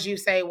has you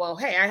say, well,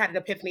 hey, I had an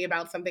epiphany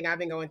about something I've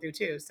been going through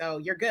too. So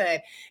you're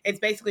good. It's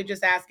basically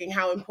just asking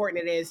how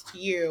important it is to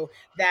you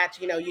that,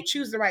 you know, you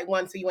choose the right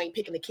one so you ain't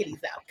picking the kitties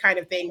out kind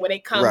of thing when it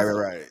Right, comes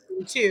right,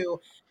 right.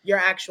 to your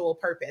actual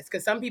purpose.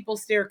 Because some people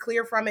steer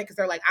clear from it because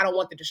they're like, I don't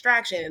want the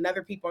distraction. And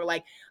other people are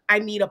like, I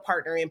need a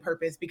partner in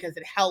purpose because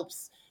it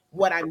helps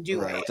what I'm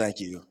doing. Right. Thank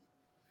you.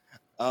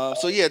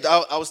 So yeah,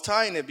 I was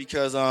tying it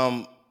because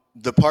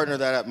the partner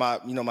that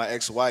my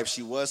ex-wife,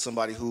 she was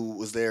somebody who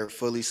was there,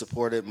 fully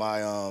supported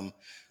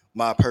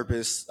my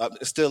purpose.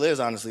 It still is,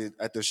 honestly.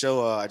 At the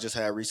show I just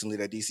had recently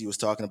that DC was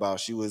talking about,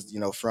 she was, you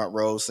know, front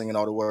row singing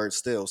all the words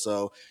still.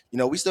 So, you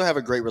know, we still have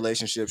a great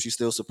relationship. She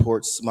still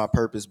supports my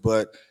purpose,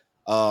 but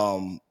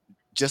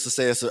just to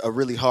say it's a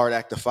really hard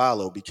act to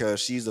follow because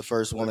she's the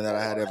first woman that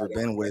I had ever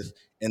been with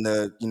in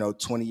the, you know,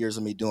 20 years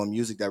of me doing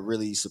music that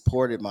really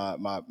supported my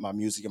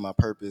music and my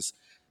purpose.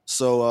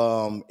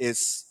 So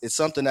it's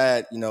something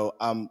that, you know,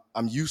 I'm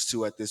used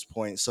to at this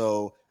point.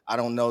 So I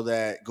don't know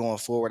that going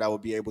forward I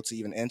would be able to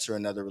even enter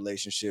another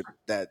relationship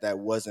that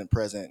wasn't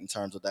present in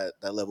terms of that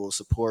level of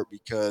support,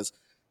 because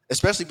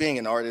especially being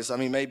an artist, I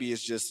mean, maybe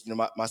it's just, you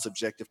know, my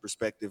subjective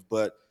perspective,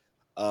 but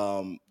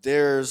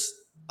there's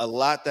a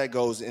lot that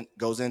goes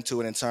into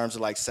it in terms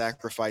of like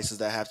sacrifices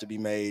that have to be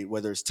made,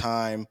 whether it's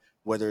time,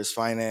 whether it's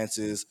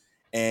finances,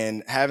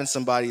 and having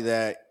somebody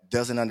that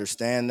doesn't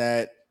understand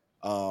that,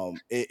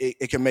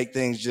 it can make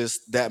things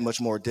just that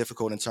much more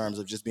difficult in terms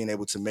of just being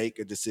able to make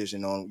a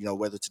decision on, you know,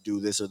 whether to do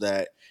this or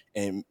that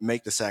and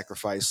make the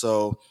sacrifice.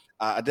 So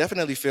I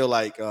definitely feel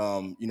like,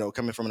 you know,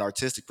 coming from an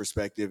artistic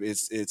perspective,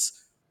 it's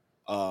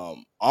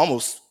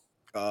almost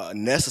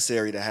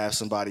necessary to have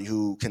somebody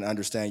who can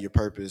understand your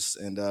purpose.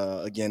 And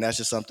again, that's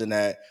just something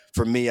that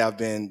for me, I've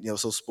been, you know,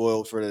 so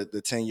spoiled for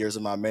the 10 years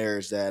of my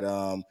marriage that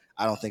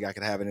I don't think I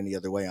could have it any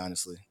other way,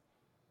 honestly.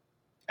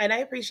 And I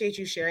appreciate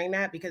you sharing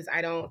that because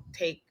I don't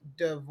take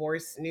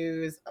divorce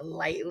news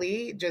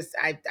lightly. Just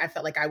I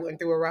felt like I went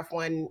through a rough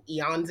one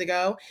eons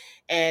ago.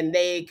 And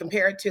they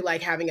compare it to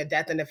like having a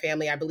death in the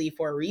family, I believe,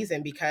 for a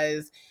reason,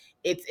 because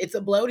it's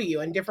a blow to you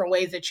in different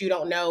ways that you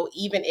don't know,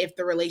 even if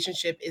the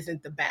relationship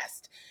isn't the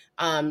best.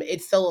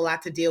 It's still a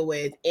lot to deal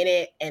with in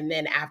it and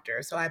then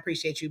after. So I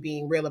appreciate you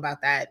being real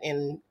about that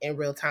in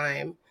real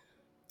time.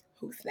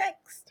 Who's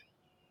next?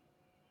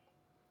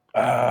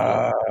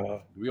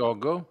 We all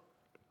go.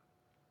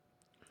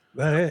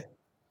 Go ahead.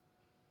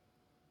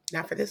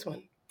 Not for this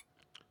one.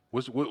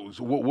 What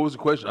was the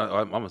question?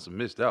 I must have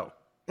missed out.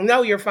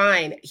 No, you're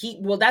fine.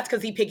 That's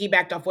because he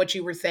piggybacked off what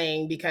you were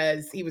saying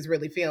because he was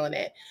really feeling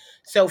it.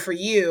 So for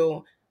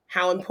you,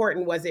 how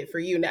important was it for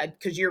you? Now,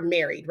 because you're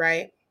married,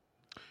 right?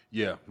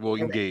 Yeah, well,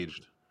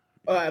 engaged.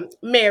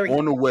 Married.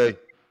 On the way.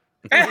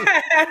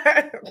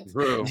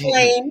 Bro.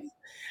 Flames.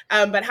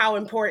 But how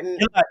important?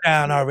 You're not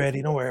down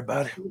already. Don't worry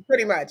about it.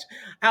 Pretty much.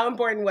 How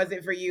important was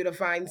it for you to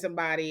find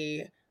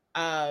somebody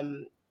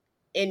in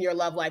your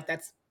love life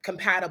that's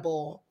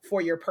compatible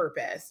for your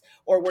purpose?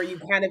 Or were you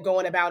kind of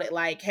going about it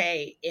like,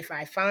 hey, if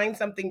I find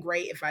something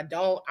great, if I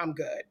don't, I'm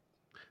good?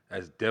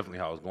 That's definitely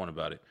how I was going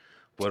about it.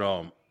 But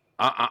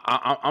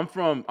I'm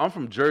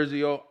from Jersey,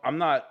 yo. I'm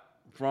not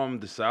from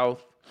the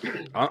South.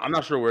 I'm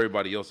not sure where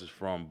everybody else is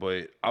from,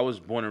 but I was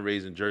born and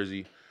raised in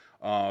Jersey,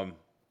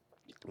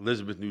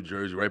 Elizabeth, New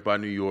Jersey, right by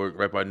New York,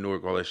 right by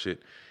Newark, all that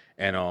shit.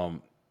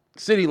 And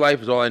city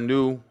life is all I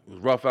knew. It was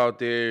rough out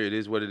there. It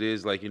is what it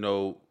is, like, you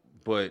know.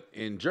 But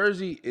in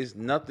Jersey, it's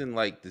nothing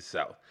like the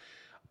South.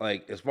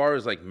 Like, as far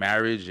as like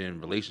marriage and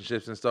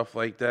relationships and stuff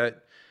like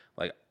that,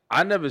 like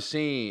I never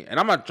seen, and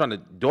I'm not trying to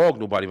dog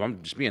nobody, but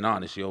I'm just being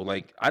honest, yo.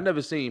 Like, I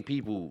never seen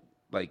people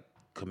like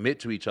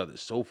commit to each other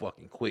so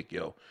fucking quick,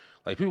 yo.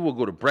 Like, people will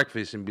go to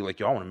breakfast and be like,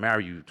 yo, I want to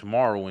marry you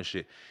tomorrow and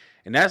shit.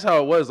 And that's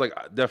how it was. Like,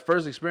 the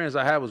first experience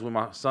I had was with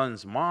my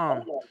son's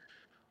mom.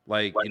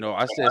 Like, you know,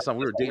 I said something.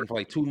 We were dating for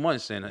like 2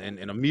 months, and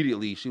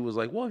immediately she was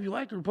like, "Well, if you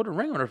like her, put a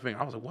ring on her finger."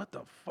 I was like, "What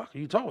the fuck are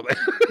you talking about?"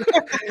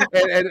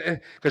 and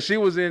because she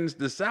was in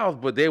the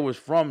South, but they was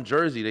from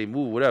Jersey. They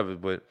moved, whatever.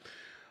 But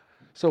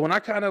so when I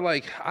kind of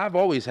like, I've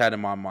always had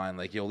in my mind,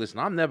 like, yo, listen,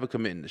 I'm never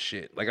committing to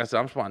shit. Like I said,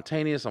 I'm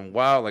spontaneous. I'm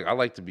wild. Like, I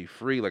like to be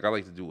free. Like, I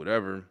like to do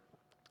whatever.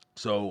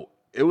 So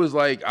it was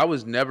like I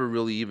was never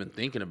really even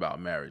thinking about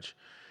marriage.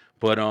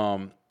 But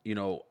you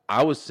know,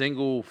 I was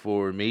single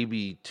for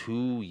maybe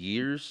 2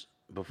 years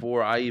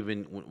before I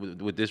even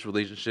with this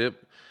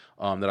relationship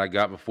that I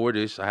got before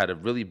this. I had a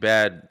really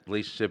bad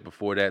relationship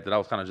before that I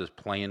was kind of just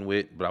playing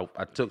with, but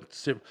I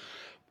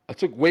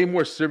took way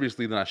more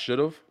seriously than I should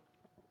have,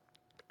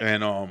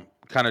 and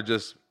kind of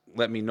just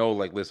let me know,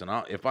 like, listen,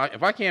 if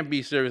I can't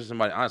be serious with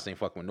somebody, I just ain't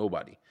fucking with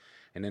nobody.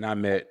 And then I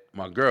met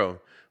my girl,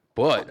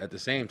 but at the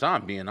same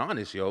time, being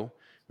honest, yo,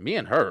 me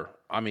and her,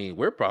 I mean,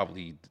 we're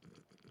probably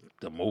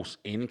the most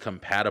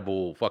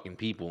incompatible fucking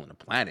people on the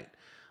planet.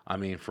 I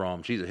mean,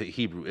 she's a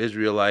Hebrew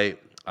Israelite.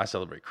 I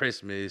celebrate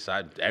Christmas.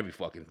 Every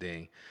fucking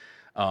thing.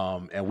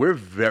 And we're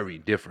very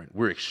different.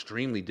 We're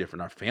extremely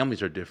different. Our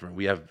families are different.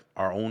 We have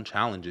our own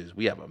challenges.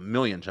 We have a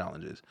million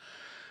challenges.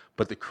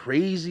 But the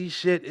crazy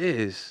shit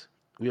is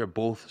we are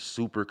both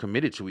super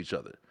committed to each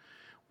other.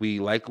 We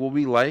like what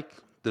we like.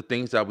 The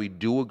things that we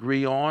do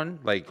agree on,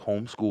 like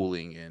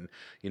homeschooling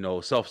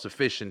and,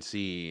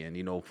 self-sufficiency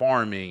and,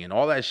 farming and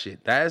all that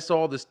shit. That's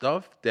all the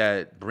stuff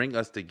that bring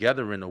us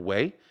together in a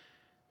way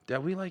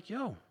that we like,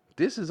 yo,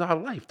 this is our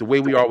life. The way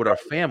we are with our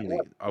family,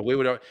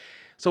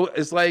 so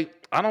it's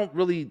like, I don't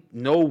really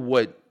know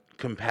what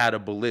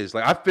compatible is.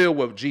 Like, I feel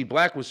what G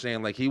Black was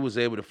saying, like he was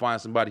able to find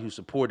somebody who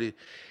supported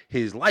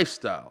his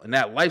lifestyle, and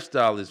that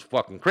lifestyle is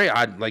fucking crazy.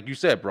 Like you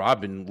said, bro,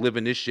 I've been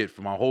living this shit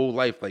for my whole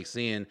life, like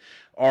seeing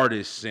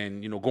artists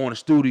and going to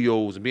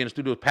studios and being in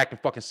studios packing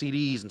fucking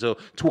CDs until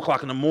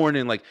 2:00 in the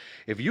morning. Like,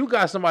 if you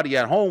got somebody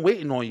at home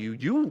waiting on you,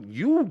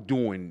 you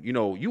doing,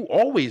 you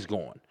always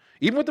going.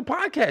 Even with the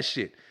podcast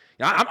shit.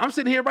 I'm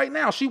sitting here right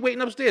now. She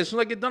waiting upstairs. As soon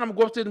as I get done, I'm going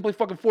to go upstairs and play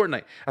fucking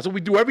Fortnite. That's what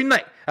we do every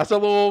night. That's a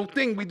little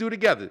thing we do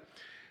together.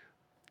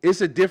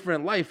 It's a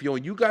different life, yo.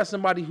 You got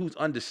somebody who's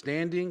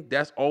understanding.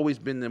 That's always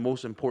been the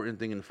most important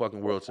thing in the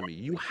fucking world to me.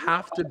 You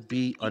have to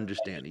be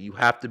understanding. You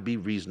have to be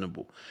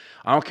reasonable.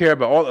 I don't care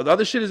about all the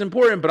other shit is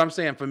important, but I'm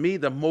saying for me,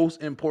 the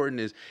most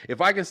important is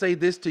if I can say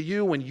this to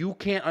you and you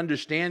can't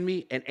understand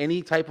me in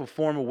any type of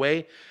form or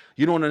way,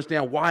 you don't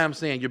understand why I'm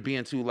saying you're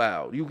being too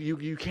loud.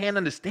 You can't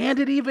understand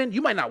it even.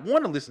 You might not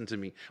want to listen to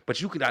me,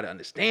 but you can gotta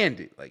understand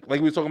it. Like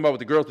we were talking about with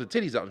the girls with the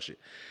titties out and shit.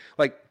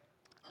 Like,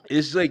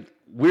 it's like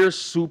we're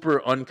super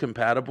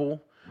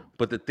uncompatible,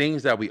 but the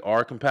things that we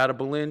are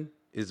compatible in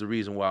is the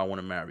reason why I want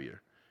to marry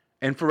her.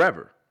 And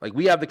forever. Like,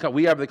 we have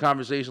the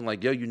conversation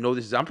like, yo,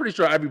 this is, I'm pretty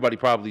sure everybody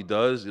probably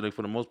does, like,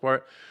 for the most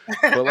part.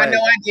 But like, I know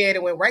I did.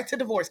 It went right to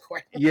divorce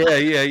court. Yeah.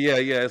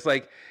 It's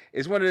like,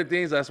 it's one of the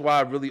things, that's why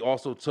I really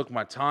also took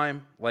my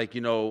time. Like,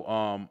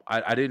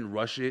 I didn't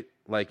rush it.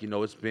 Like,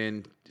 it's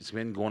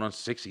been going on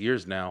 6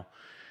 years now.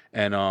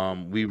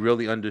 And we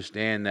really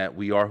understand that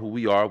we are who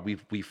we are.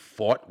 We've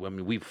fought.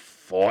 We've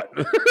fought.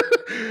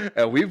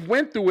 And we've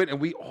went through it,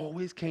 and we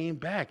always came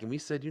back. And we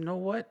said, you know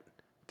what?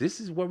 This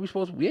is where we're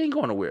supposed to. We ain't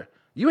going nowhere.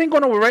 You ain't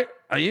going nowhere, right?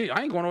 I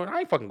ain't going nowhere. I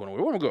ain't fucking going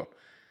nowhere. Where am I going?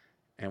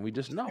 And we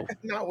just know.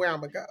 Not where I'm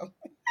going to go.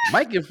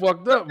 Might get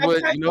fucked up,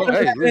 but, hey,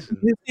 listen.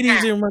 The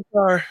city's in my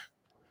car.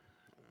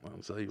 I'll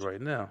tell you right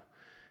now.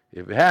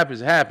 If it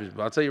happens, it happens.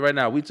 But I'll tell you right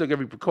now, we took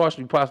every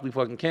precaution we possibly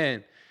fucking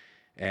can.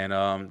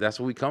 And that's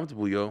what we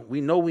comfortable, yo.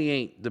 We know we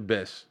ain't the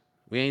best.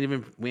 We ain't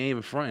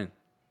even friend.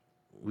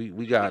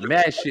 We got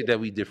mad shit that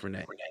we different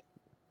at.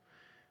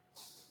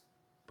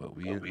 But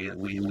we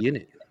in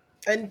it.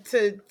 And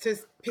to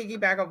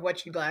piggyback off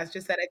what you guys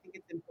just said, I think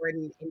it's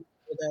important for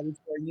them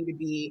for you to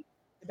be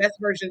the best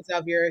versions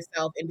of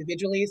yourself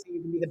individually, so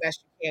you can be the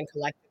best you can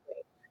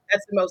collectively.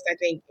 That's the most I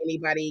think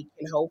anybody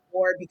can hope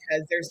for,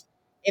 because there's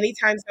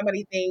anytime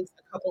somebody thinks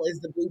a couple is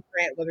the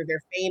blueprint, whether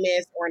they're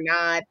famous or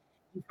not,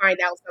 you find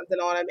out something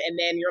on them, and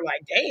then you're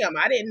like, damn,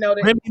 I didn't know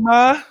that. Remy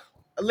Ma?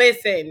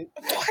 Listen.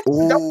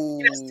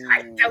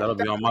 That'll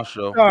be on my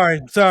show.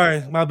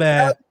 Sorry, my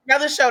bad.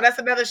 Another show. That's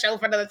another show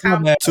for another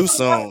time. Too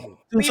soon.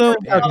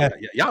 Okay.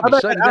 Y'all be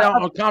shutting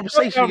down on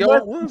conversation,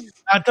 yo.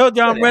 I told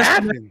y'all I'm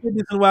resting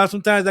in a while.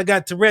 Sometimes I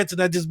got Tourette's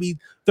and I just be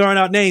throwing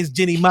out names.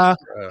 Jenny Ma.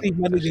 No. We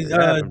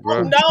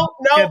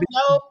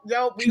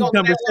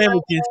gonna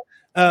sandwiches.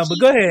 But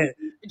go ahead.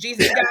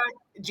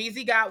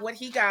 Jeezy got what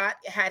he got.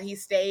 Had he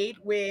stayed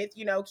with,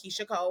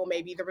 Keisha Cole,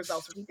 maybe the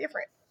results would be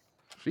different.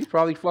 She's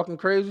probably fucking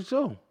crazy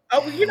too.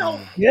 Oh,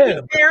 yeah.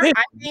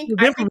 I think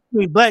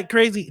between black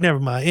crazy. Never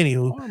mind.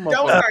 Anywho,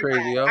 don't start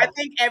crazy, that. I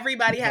think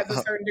everybody has a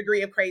certain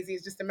degree of crazy.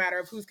 It's just a matter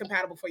of who's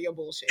compatible for your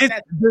bullshit.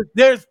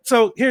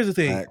 So here's the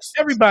thing.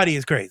 Everybody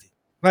is crazy,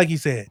 like you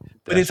said,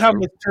 but it's how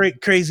much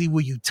crazy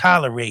will you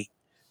tolerate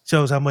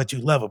shows how much you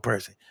love a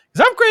person.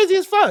 Because I'm crazy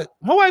as fuck.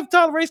 My wife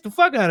tolerates the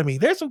fuck out of me.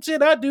 There's some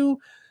shit I do.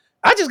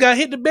 I just got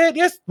hit in the bed.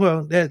 Yes.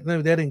 Well, that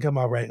didn't come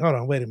out right. Hold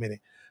on. Wait a minute.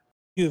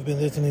 You've been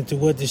listening to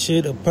What the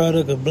Shit, a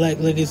product of Black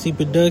Legacy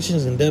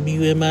Productions and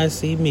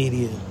WMIC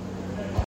Media.